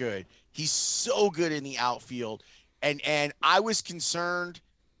damn good. He's so good in the outfield. And I was concerned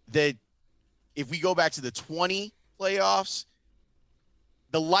that if we go back to the 20 playoffs,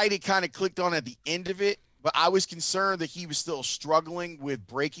 the light had kind of clicked on at the end of it, but I was concerned that he was still struggling with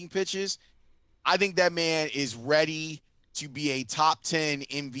breaking pitches. I think that man is ready to be a top 10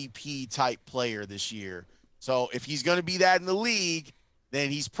 MVP type player this year. So if he's going to be that in the league, then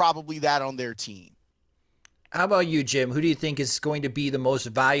he's probably that on their team. How about you, Jim? Who do you think is going to be the most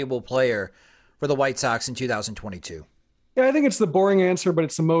valuable player for the White Sox in 2022? Yeah, I think it's the boring answer, but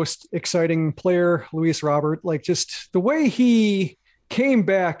it's the most exciting player, Luis Robert. Like just the way he came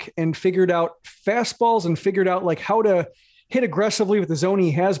back and figured out fastballs and figured out like how to hit aggressively with the zone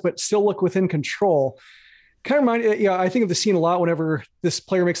he has, but still look within control. Kind of I think of the scene a lot whenever this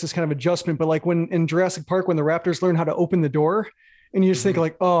player makes this kind of adjustment, but like when in Jurassic Park, when the Raptors learn how to open the door and you just think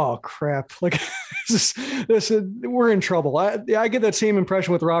like, oh crap, like we're in trouble. I get that same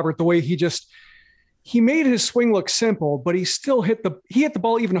impression with Robert, the way he made his swing look simple, but he still hit the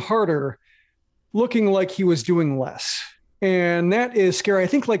ball even harder, looking like he was doing less. And that is scary. I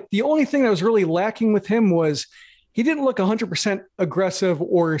think like the only thing that was really lacking with him was he didn't look 100% aggressive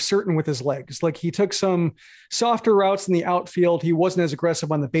or certain with his legs. Like he took some softer routes in the outfield. He wasn't as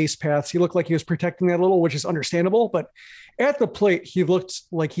aggressive on the base paths. He looked like he was protecting that a little, which is understandable. But at the plate, he looked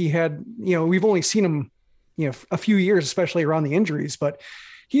like he had, we've only seen him, a few years, especially around the injuries, but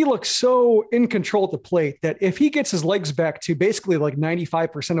he looks so in control at the plate that if he gets his legs back to basically like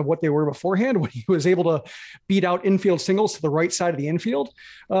 95% of what they were beforehand, when he was able to beat out infield singles to the right side of the infield,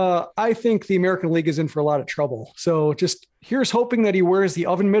 I think the American League is in for a lot of trouble. So just here's hoping that he wears the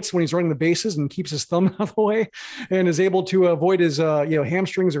oven mitts when he's running the bases and keeps his thumb out of the way and is able to avoid his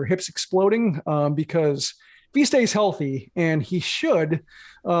hamstrings or hips exploding, because if he stays healthy, and he should,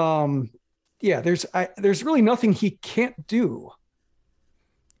 there's really nothing he can't do.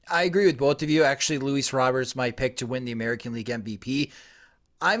 I agree with both of you. Actually, Luis Roberts, my pick to win the American League MVP.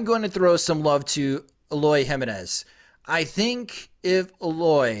 I'm going to throw some love to Eloy Jimenez. I think if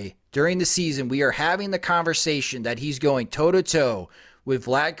Eloy, during the season, we are having the conversation that he's going toe-to-toe with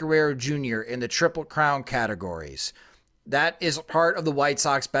Vlad Guerrero Jr. in the Triple Crown categories, that is part of the White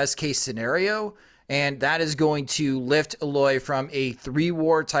Sox best case scenario, and that is going to lift Eloy from a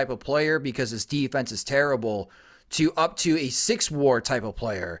 3-WAR type of player because his defense is terrible to up to a 6-WAR type of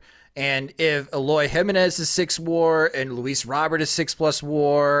player. And if Eloy Jimenez is 6-WAR and Luis Robert is 6+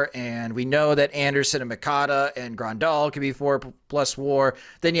 WAR, and we know that Anderson and Mikata and Grandal can be 4+ WAR,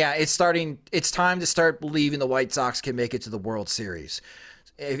 then yeah, it's time to start believing the White Sox can make it to the World Series.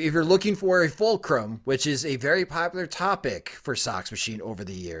 If you're looking for a fulcrum, which is a very popular topic for Sox Machine over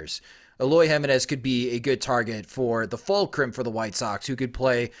the years, Eloy Jimenez could be a good target for the fulcrum for the White Sox, who could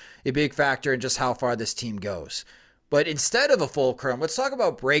play a big factor in just how far this team goes. But instead of a fulcrum, let's talk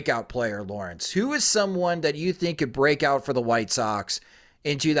about breakout player, Laurence. Who is someone that you think could break out for the White Sox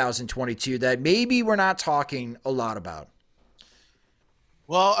in 2022 that maybe we're not talking a lot about?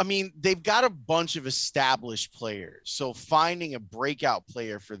 Well, I mean, they've got a bunch of established players. So finding a breakout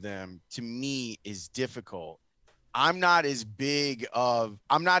player for them, to me, is difficult. I'm not as big on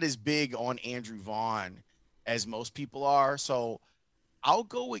Andrew Vaughn as most people are. So I'll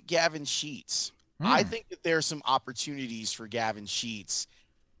go with Gavin Sheets. I think that there's some opportunities for Gavin Sheets.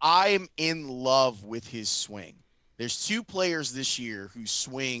 I am in love with his swing. There's 2 players this year whose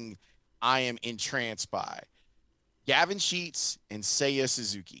swing I am entranced by. Gavin Sheets and Seiya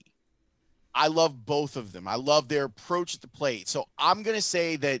Suzuki. I love both of them. I love their approach at the plate. So I'm going to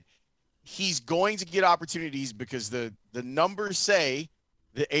say that he's going to get opportunities because the numbers say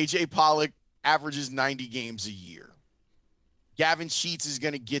that A.J. Pollock averages 90 games a year. Gavin Sheets is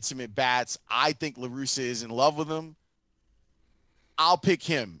going to get some at-bats. I think La Russa is in love with him. I'll pick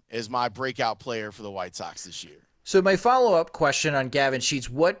him as my breakout player for the White Sox this year. So my follow-up question on Gavin Sheets,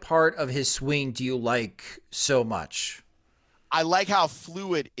 what part of his swing do you like so much? I like how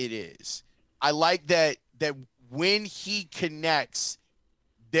fluid it is. I like that when he connects,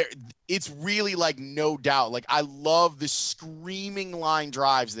 it's really like no doubt. Like, I love the screaming line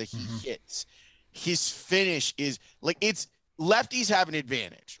drives that he hits. His finish is like, lefties have an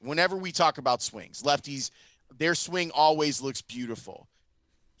advantage. Whenever we talk about swings, lefties, their swing always looks beautiful.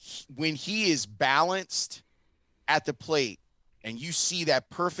 When he is balanced at the plate and you see that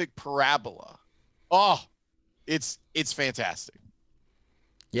perfect parabola, it's fantastic.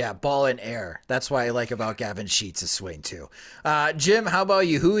 Yeah, ball in air. That's what I like about Gavin Sheets' swing too. Jim, how about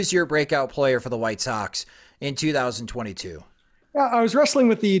you? Who is your breakout player for the White Sox in 2022? I was wrestling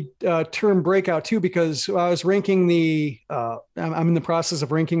with the term breakout too, because I was ranking I'm in the process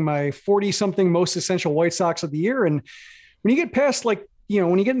of ranking my 40-something most essential White Sox of the year. And when you get past when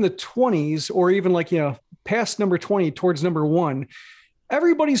you get in the 20s or even past number 20 towards number 1,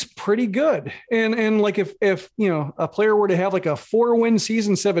 everybody's pretty good. And like if a player were to have like a 4-win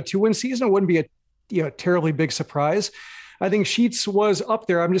season instead of a 2-win season, it wouldn't be a terribly big surprise. I think Sheets was up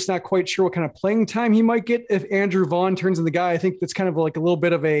there. I'm just not quite sure what kind of playing time he might get if Andrew Vaughn turns in the guy. I think that's kind of like a little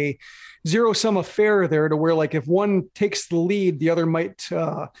bit of a zero-sum affair there, to where like if one takes the lead, the other might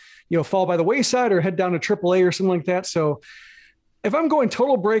fall by the wayside or head down to AAA or something like that. So if I'm going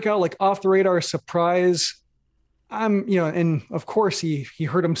total breakout, like off the radar surprise, and of course he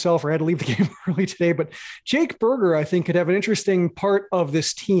hurt himself or had to leave the game early today, but Jake Berger, I think, could have an interesting part of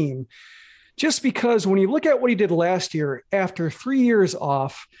this team. Just because when you look at what he did last year, after 3 years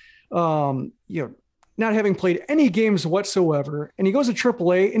off, not having played any games whatsoever, and he goes to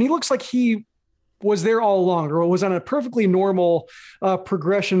AAA and he looks like he was there all along, or was on a perfectly normal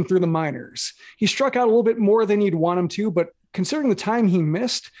progression through the minors. He struck out a little bit more than you'd want him to, but considering the time he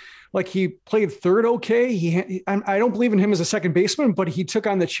missed, like he played third okay. I don't believe in him as a second baseman, but he took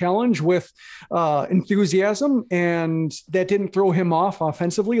on the challenge with enthusiasm, and that didn't throw him off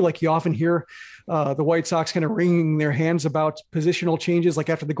offensively. Like you often hear the White Sox kind of wringing their hands about positional changes, like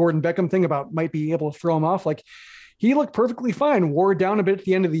after the Gordon Beckham thing about might be able to throw him off. Like he looked perfectly fine, wore down a bit at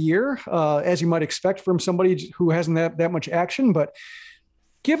the end of the year, as you might expect from somebody who hasn't had that much action, but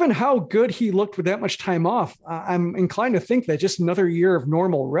given how good he looked with that much time off, I'm inclined to think that just another year of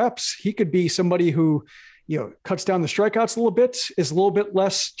normal reps, he could be somebody who, cuts down the strikeouts a little bit, is a little bit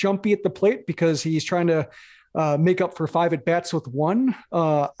less jumpy at the plate because he's trying to make up for 5 at bats with 1.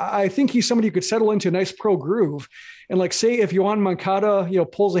 I think he's somebody who could settle into a nice pro groove. And like, say if Yohan Moncada,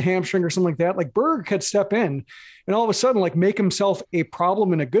 pulls a hamstring or something like that, like Berg could step in and all of a sudden like make himself a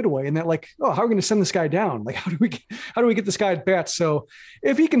problem in a good way. And that like, oh, how are we going to send this guy down? Like, how do we get this guy at bats? So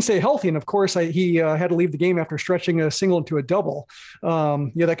if he can stay healthy, and of course he had to leave the game after stretching a single into a double.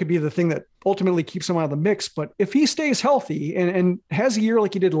 That could be the thing that ultimately keeps him out of the mix. But if he stays healthy and has a year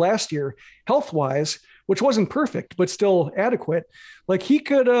like he did last year, health-wise, which wasn't perfect, but still adequate, like he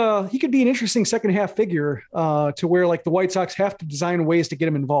could be an interesting second half figure to where like the White Sox have to design ways to get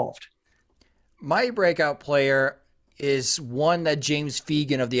him involved. My breakout player is one that James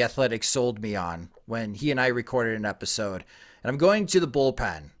Fegan of The Athletic sold me on when he and I recorded an episode. And I'm going to the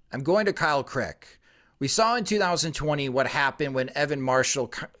bullpen. I'm going to Kyle Crick. We saw in 2020 what happened when Evan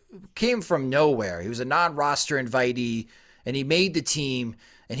Marshall came from nowhere. He was a non-roster invitee, and he made the team,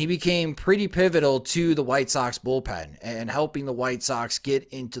 and he became pretty pivotal to the White Sox bullpen and helping the White Sox get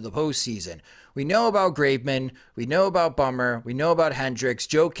into the postseason. We know about Graveman. We know about Bummer. We know about Hendricks.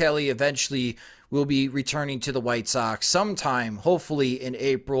 Joe Kelly eventually will be returning to the White Sox sometime, hopefully in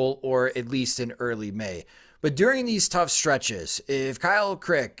April or at least in early May. But during these tough stretches, if Kyle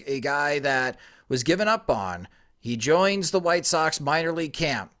Crick, a guy that was given up on, he joins the White Sox minor league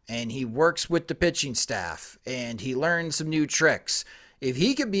camp and he works with the pitching staff and he learns some new tricks. If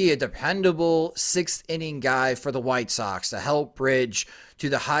he could be a dependable 6th inning guy for the White Sox to help bridge to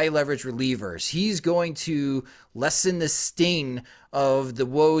the high leverage relievers, he's going to lessen the sting of the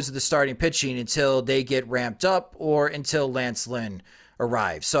woes of the starting pitching until they get ramped up or until Lance Lynn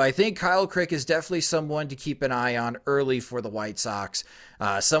arrives. So I think Kyle Crick is definitely someone to keep an eye on early for the White Sox.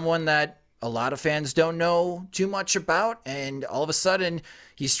 Someone that a lot of fans don't know too much about, and all of a sudden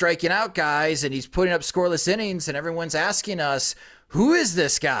he's striking out guys and he's putting up scoreless innings, and everyone's asking us, who is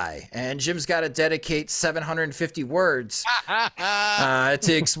this guy? And Jim's got to dedicate 750 words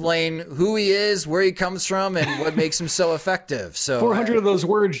to explain who he is, where he comes from, and what makes him so effective. So 400 of those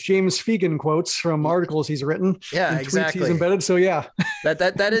words James Fegan quotes from articles he's written. Yeah, and exactly. Tweets he's embedded. So yeah,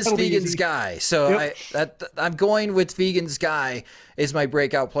 that is Fegan's guy. So yep. I'm going with Fegan's guy as my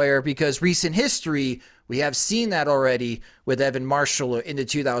breakout player because recent history, we have seen that already with Evan Marshall in the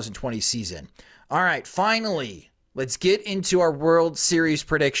 2020 season. All right, finally, let's get into our World Series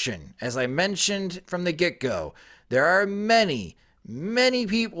prediction. As I mentioned from the get-go, there are many, many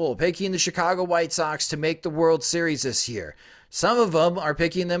people picking the Chicago White Sox to make the World Series this year. Some of them are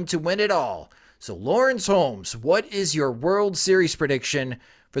picking them to win it all. So, Laurence Holmes, what is your World Series prediction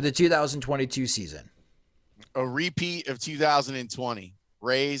for the 2022 season? A repeat of 2020.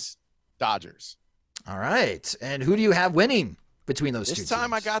 Rays, Dodgers. All right. And who do you have winning between those two teams? This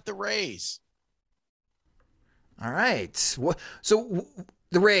time I got the Rays. All right. So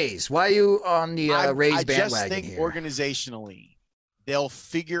the Rays, why are you on the Rays bandwagon here? I just think organizationally, they'll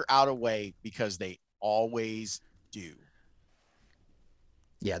figure out a way because they always do.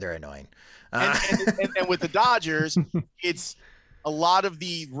 Yeah, they're annoying. And with the Dodgers, it's a lot of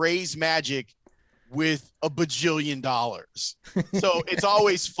the Rays magic with a bajillion dollars. So it's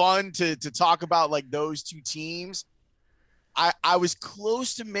always fun to talk about like those two teams. I was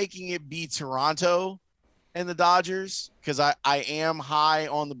close to making it be Toronto and the Dodgers because I am high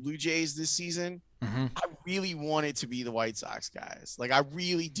on the Blue Jays this season. Mm-hmm. I really want it to be the White Sox guys. Like I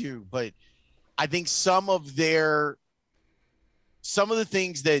really do. But I think some of the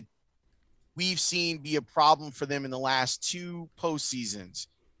things that we've seen be a problem for them in the last 2 postseasons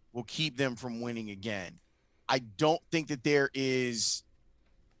will keep them from winning again. I don't think that there is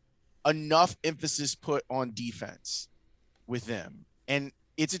enough emphasis put on defense with them. And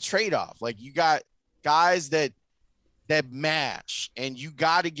it's a trade-off. Like you got guys that mash and you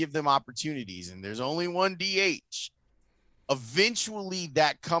got to give them opportunities and there's only one DH. Eventually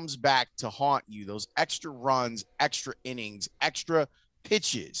that comes back to haunt you. Those extra runs, extra innings, extra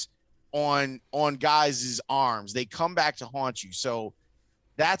pitches on guys' arms, they come back to haunt you. So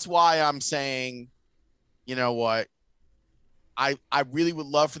that's why I'm saying, you know what? I really would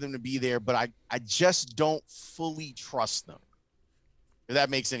love for them to be there, but I just don't fully trust them. If that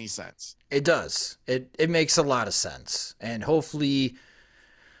makes any sense. It does. It makes a lot of sense. And hopefully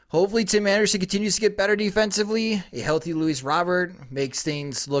Tim Anderson continues to get better defensively. A healthy Luis Robert makes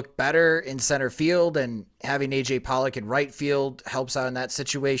things look better in center field, and having AJ Pollock in right field helps out in that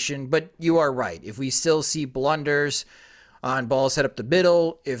situation. But you are right. If we still see blunders on balls hit up the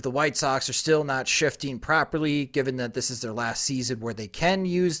middle, if the White Sox are still not shifting properly, given that this is their last season where they can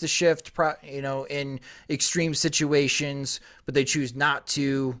use the shift, in extreme situations, but they choose not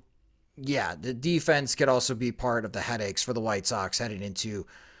to, yeah, the defense could also be part of the headaches for the White Sox heading into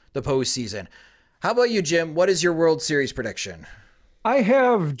the postseason. How about you, Jim? What is your World Series prediction? I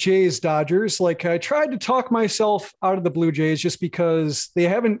have Jays Dodgers. Like, I tried to talk myself out of the Blue Jays just because they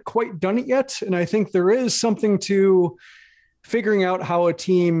haven't quite done it yet. And I think there is something to figuring out how a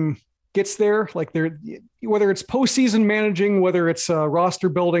team gets there. Like, whether it's postseason managing, whether it's roster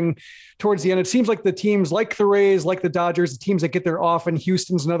building towards the end, it seems like the teams like the Rays, like the Dodgers, the teams that get there often,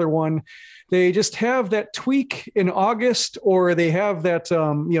 Houston's another one. They just have that tweak in August, or they have that,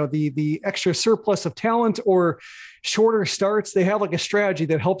 the extra surplus of talent or shorter starts. They have like a strategy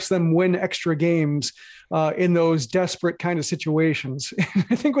that helps them win extra games in those desperate kind of situations.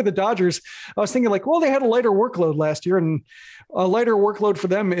 I think with the Dodgers, I was thinking like, well, they had a lighter workload last year, and a lighter workload for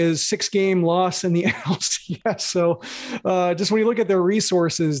them is 6-game loss in the NLCS. So just when you look at their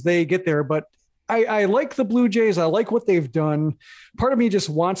resources, they get there. But I like the Blue Jays. I like what they've done. Part of me just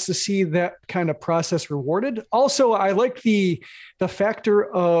wants to see that kind of process rewarded. Also, I like the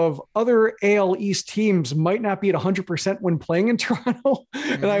factor of other AL East teams might not be at 100% when playing in Toronto.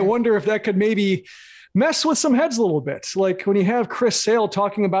 And I wonder if that could maybe mess with some heads a little bit. Like when you have Chris Sale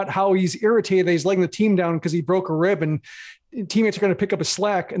talking about how he's irritated that he's letting the team down because he broke a rib and teammates are going to pick up his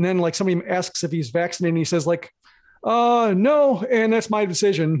slack. And then like somebody asks if he's vaccinated and he says like, no, and that's my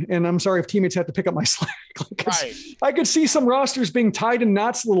decision. And I'm sorry if teammates have to pick up my slack. Right. I could see some rosters being tied in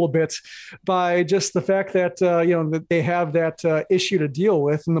knots a little bit by just the fact that, that they have that issue to deal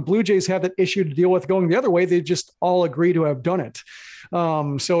with. And the Blue Jays have that issue to deal with going the other way. They just all agree to have done it.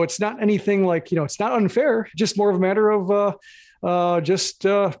 So it's not anything like, it's not unfair, just more of a matter of just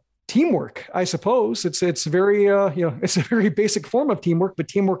teamwork, I suppose. It's very, it's a very basic form of teamwork, but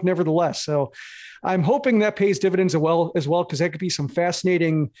teamwork nevertheless. So I'm hoping that pays dividends as well, because that could be some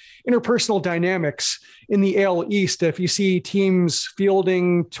fascinating interpersonal dynamics in the AL East if you see teams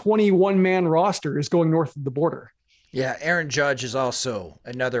fielding 21-man rosters going north of the border. Yeah, Aaron Judge is also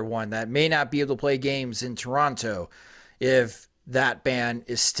another one that may not be able to play games in Toronto if that ban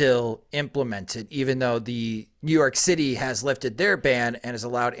is still implemented, even though the New York City has lifted their ban and has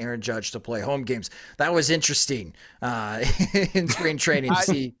allowed Aaron Judge to play home games. That was interesting in spring training to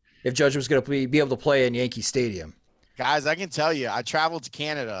see if Judge was going to be able to play in Yankee Stadium. Guys, I can tell you, I traveled to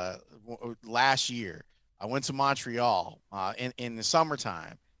Canada last year. I went to Montreal in the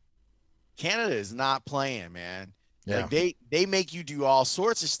summertime. Canada is not playing, man. Yeah. Like they make you do all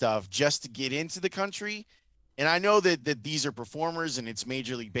sorts of stuff just to get into the country. And I know that these are performers and it's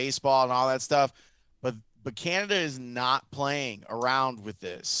Major League Baseball and all that stuff, but Canada is not playing around with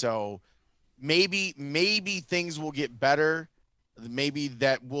this. So maybe things will get better. Maybe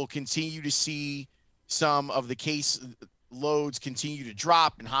that we'll continue to see some of the case loads continue to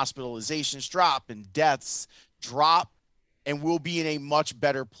drop and hospitalizations drop and deaths drop, and we'll be in a much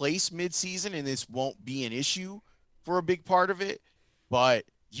better place midseason, and this won't be an issue for a big part of it. But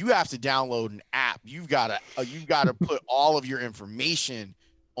you have to download an app. You've got to put all of your information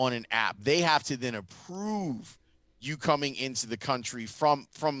on an app. They have to then approve you coming into the country from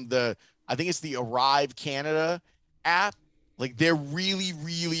the, I think it's the Arrive Canada app. Like they're really,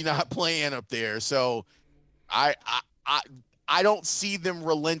 really not playing up there. So I don't see them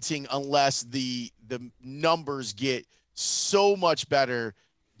relenting unless the numbers get so much better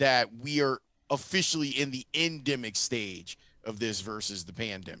that we are officially in the endemic stage of this versus the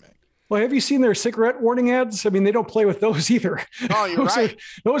pandemic. Well, have you seen their cigarette warning ads? I mean, they don't play with those either. Oh, you're right.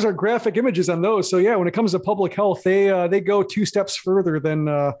 Those are graphic images on those. So yeah, when it comes to public health, they go 2 steps further than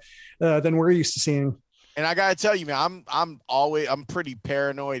we're used to seeing. And I gotta tell you, man, I'm pretty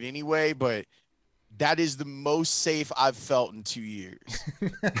paranoid anyway, but that is the most safe I've felt in 2 years.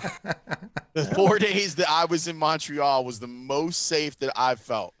 The 4 days that I was in Montreal was the most safe that I've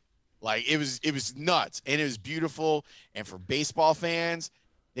felt. Like it was nuts and it was beautiful. And for baseball fans,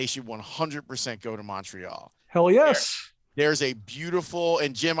 they should 100% go to Montreal. Hell yes. There's a beautiful,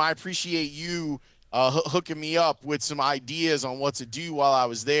 and Jim, I appreciate you hooking me up with some ideas on what to do while I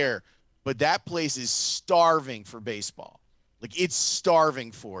was there. But that place is starving for baseball. Like it's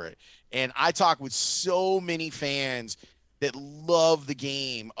starving for it. And I talk with so many fans that love the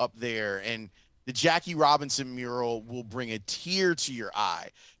game up there. And the Jackie Robinson mural will bring a tear to your eye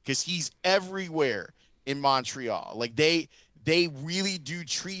because he's everywhere in Montreal. Like they really do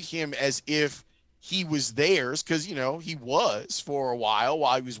treat him as if he was theirs because, he was for a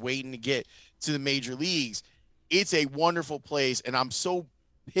while he was waiting to get to the major leagues. It's a wonderful place. And I'm so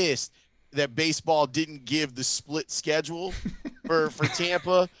pissed that baseball didn't give the split schedule for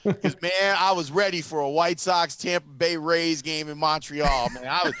Tampa because, man, I was ready for a White Sox Tampa Bay Rays game in Montreal, man.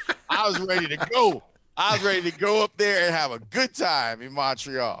 I was ready to go. I was ready to go up there and have a good time in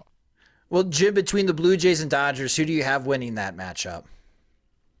Montreal. Well, Jim, between the Blue Jays and Dodgers, who do you have winning that matchup?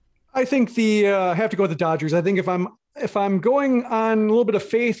 I think I have to go with the Dodgers. I think if I'm going on a little bit of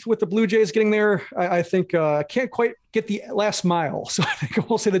faith with the Blue Jays getting there, I think I can't quite get the last mile. So I think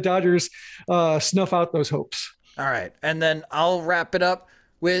we'll say the Dodgers snuff out those hopes. All right. And then I'll wrap it up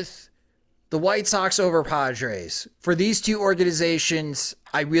with the White Sox over Padres. For these two organizations,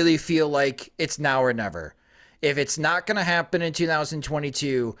 I really feel like it's now or never. If it's not going to happen in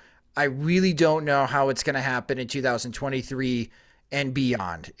 2022, I really don't know how it's going to happen in 2023 and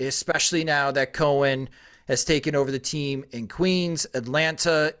beyond, especially now that Cohen has taken over the team in Queens.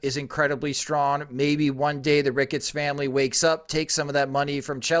 Atlanta is incredibly strong. Maybe one day the Ricketts family wakes up, takes some of that money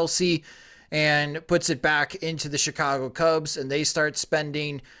from Chelsea and puts it back into the Chicago Cubs, and they start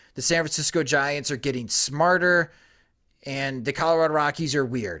spending. The San Francisco Giants are getting smarter, and the Colorado Rockies are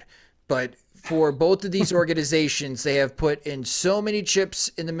weird. But for both of these organizations, they have put in so many chips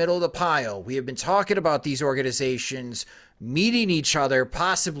in the middle of the pile. We have been talking about these organizations meeting each other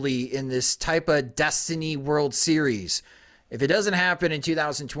possibly in this type of Destiny World Series. If it doesn't happen in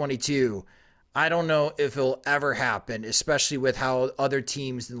 2022, I don't know if it'll ever happen, especially with how other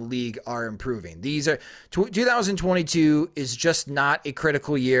teams in the league are improving. 2022 is just not a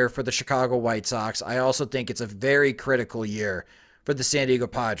critical year for the Chicago White Sox. I also think it's a very critical year for the San Diego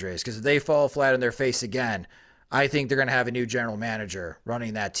Padres, because if they fall flat on their face again, I think they're going to have a new general manager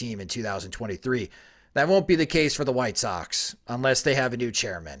running that team in 2023. That won't be the case for the White Sox unless they have a new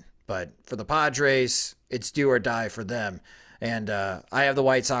chairman. But for the Padres, it's do or die for them. And I have the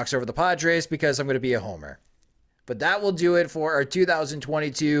White Sox over the Padres because I'm going to be a homer. But that will do it for our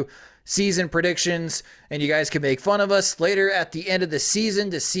 2022 season predictions. And you guys can make fun of us later at the end of the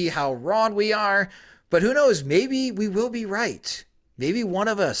season to see how wrong we are. But who knows? Maybe we will be right. Maybe one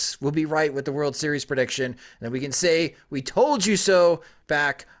of us will be right with the World Series prediction, and then we can say, we told you so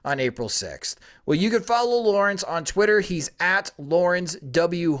back on April 6th. Well, you can follow Laurence on Twitter. He's at Laurence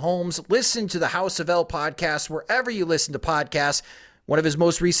W. Holmes. Listen to the House of L podcast wherever you listen to podcasts. One of his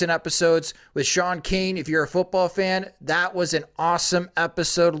most recent episodes with Sean Kane, if you're a football fan, that was an awesome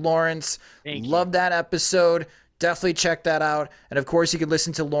episode, Laurence. Love that episode. Definitely check that out. And of course, you can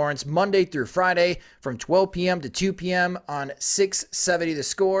listen to Laurence Monday through Friday from 12 p.m. to 2 p.m. on 670 The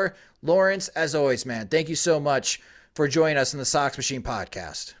Score. Laurence, as always, man, thank you so much for joining us in the Sox Machine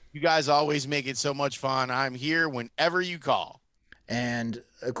podcast. You guys always make it so much fun. I'm here whenever you call. And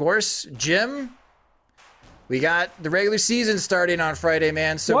of course, Jim, we got the regular season starting on Friday,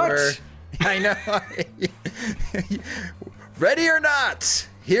 man. So I know. Ready or not?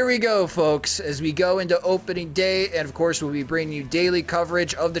 Here we go, folks, as we go into opening day. And, of course, we'll be bringing you daily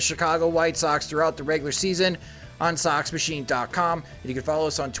coverage of the Chicago White Sox throughout the regular season on SoxMachine.com. And you can follow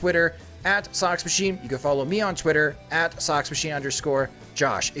us on Twitter at SoxMachine. You can follow me on Twitter at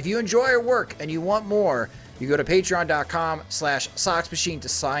SoxMachine_Josh. If you enjoy our work and you want more, you go to Patreon.com/SoxMachine to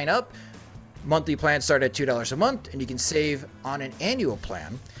sign up. Monthly plans start at $2 a month, and you can save on an annual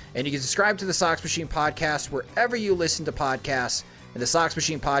plan. And you can subscribe to the Sox Machine podcast wherever you listen to podcasts. And the Sox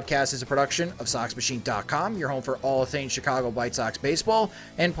Machine podcast is a production of SoxMachine.com, your home for all things Chicago White Sox baseball,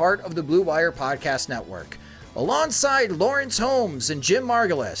 and part of the Blue Wire Podcast Network. Alongside Laurence Holmes and Jim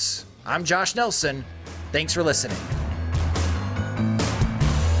Margulis, I'm Josh Nelson. Thanks for listening.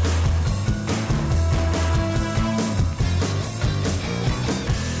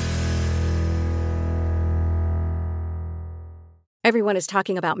 Everyone is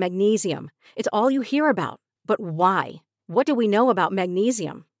talking about magnesium. It's all you hear about. But why? What do we know about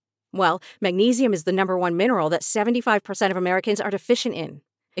magnesium? Well, magnesium is the number one mineral that 75% of Americans are deficient in.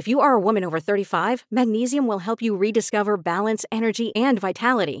 If you are a woman over 35, magnesium will help you rediscover balance, energy, and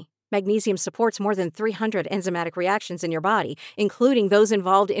vitality. Magnesium supports more than 300 enzymatic reactions in your body, including those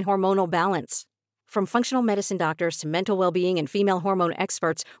involved in hormonal balance. From functional medicine doctors to mental well-being and female hormone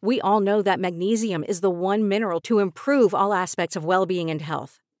experts, we all know that magnesium is the one mineral to improve all aspects of well-being and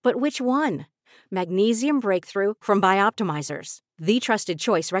health. But which one? Magnesium Breakthrough from Bioptimizers, the trusted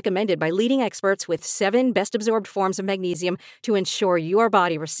choice recommended by leading experts with 7 best-absorbed forms of magnesium to ensure your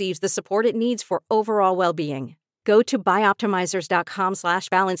body receives the support it needs for overall well-being. Go to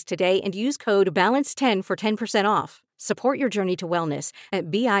bioptimizers.com/balance today and use code BALANCE10 for 10% off. Support your journey to wellness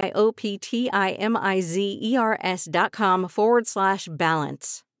at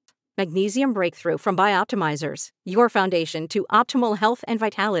bioptimizers.com/balance. Magnesium Breakthrough from Bioptimizers, your foundation to optimal health and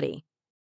vitality.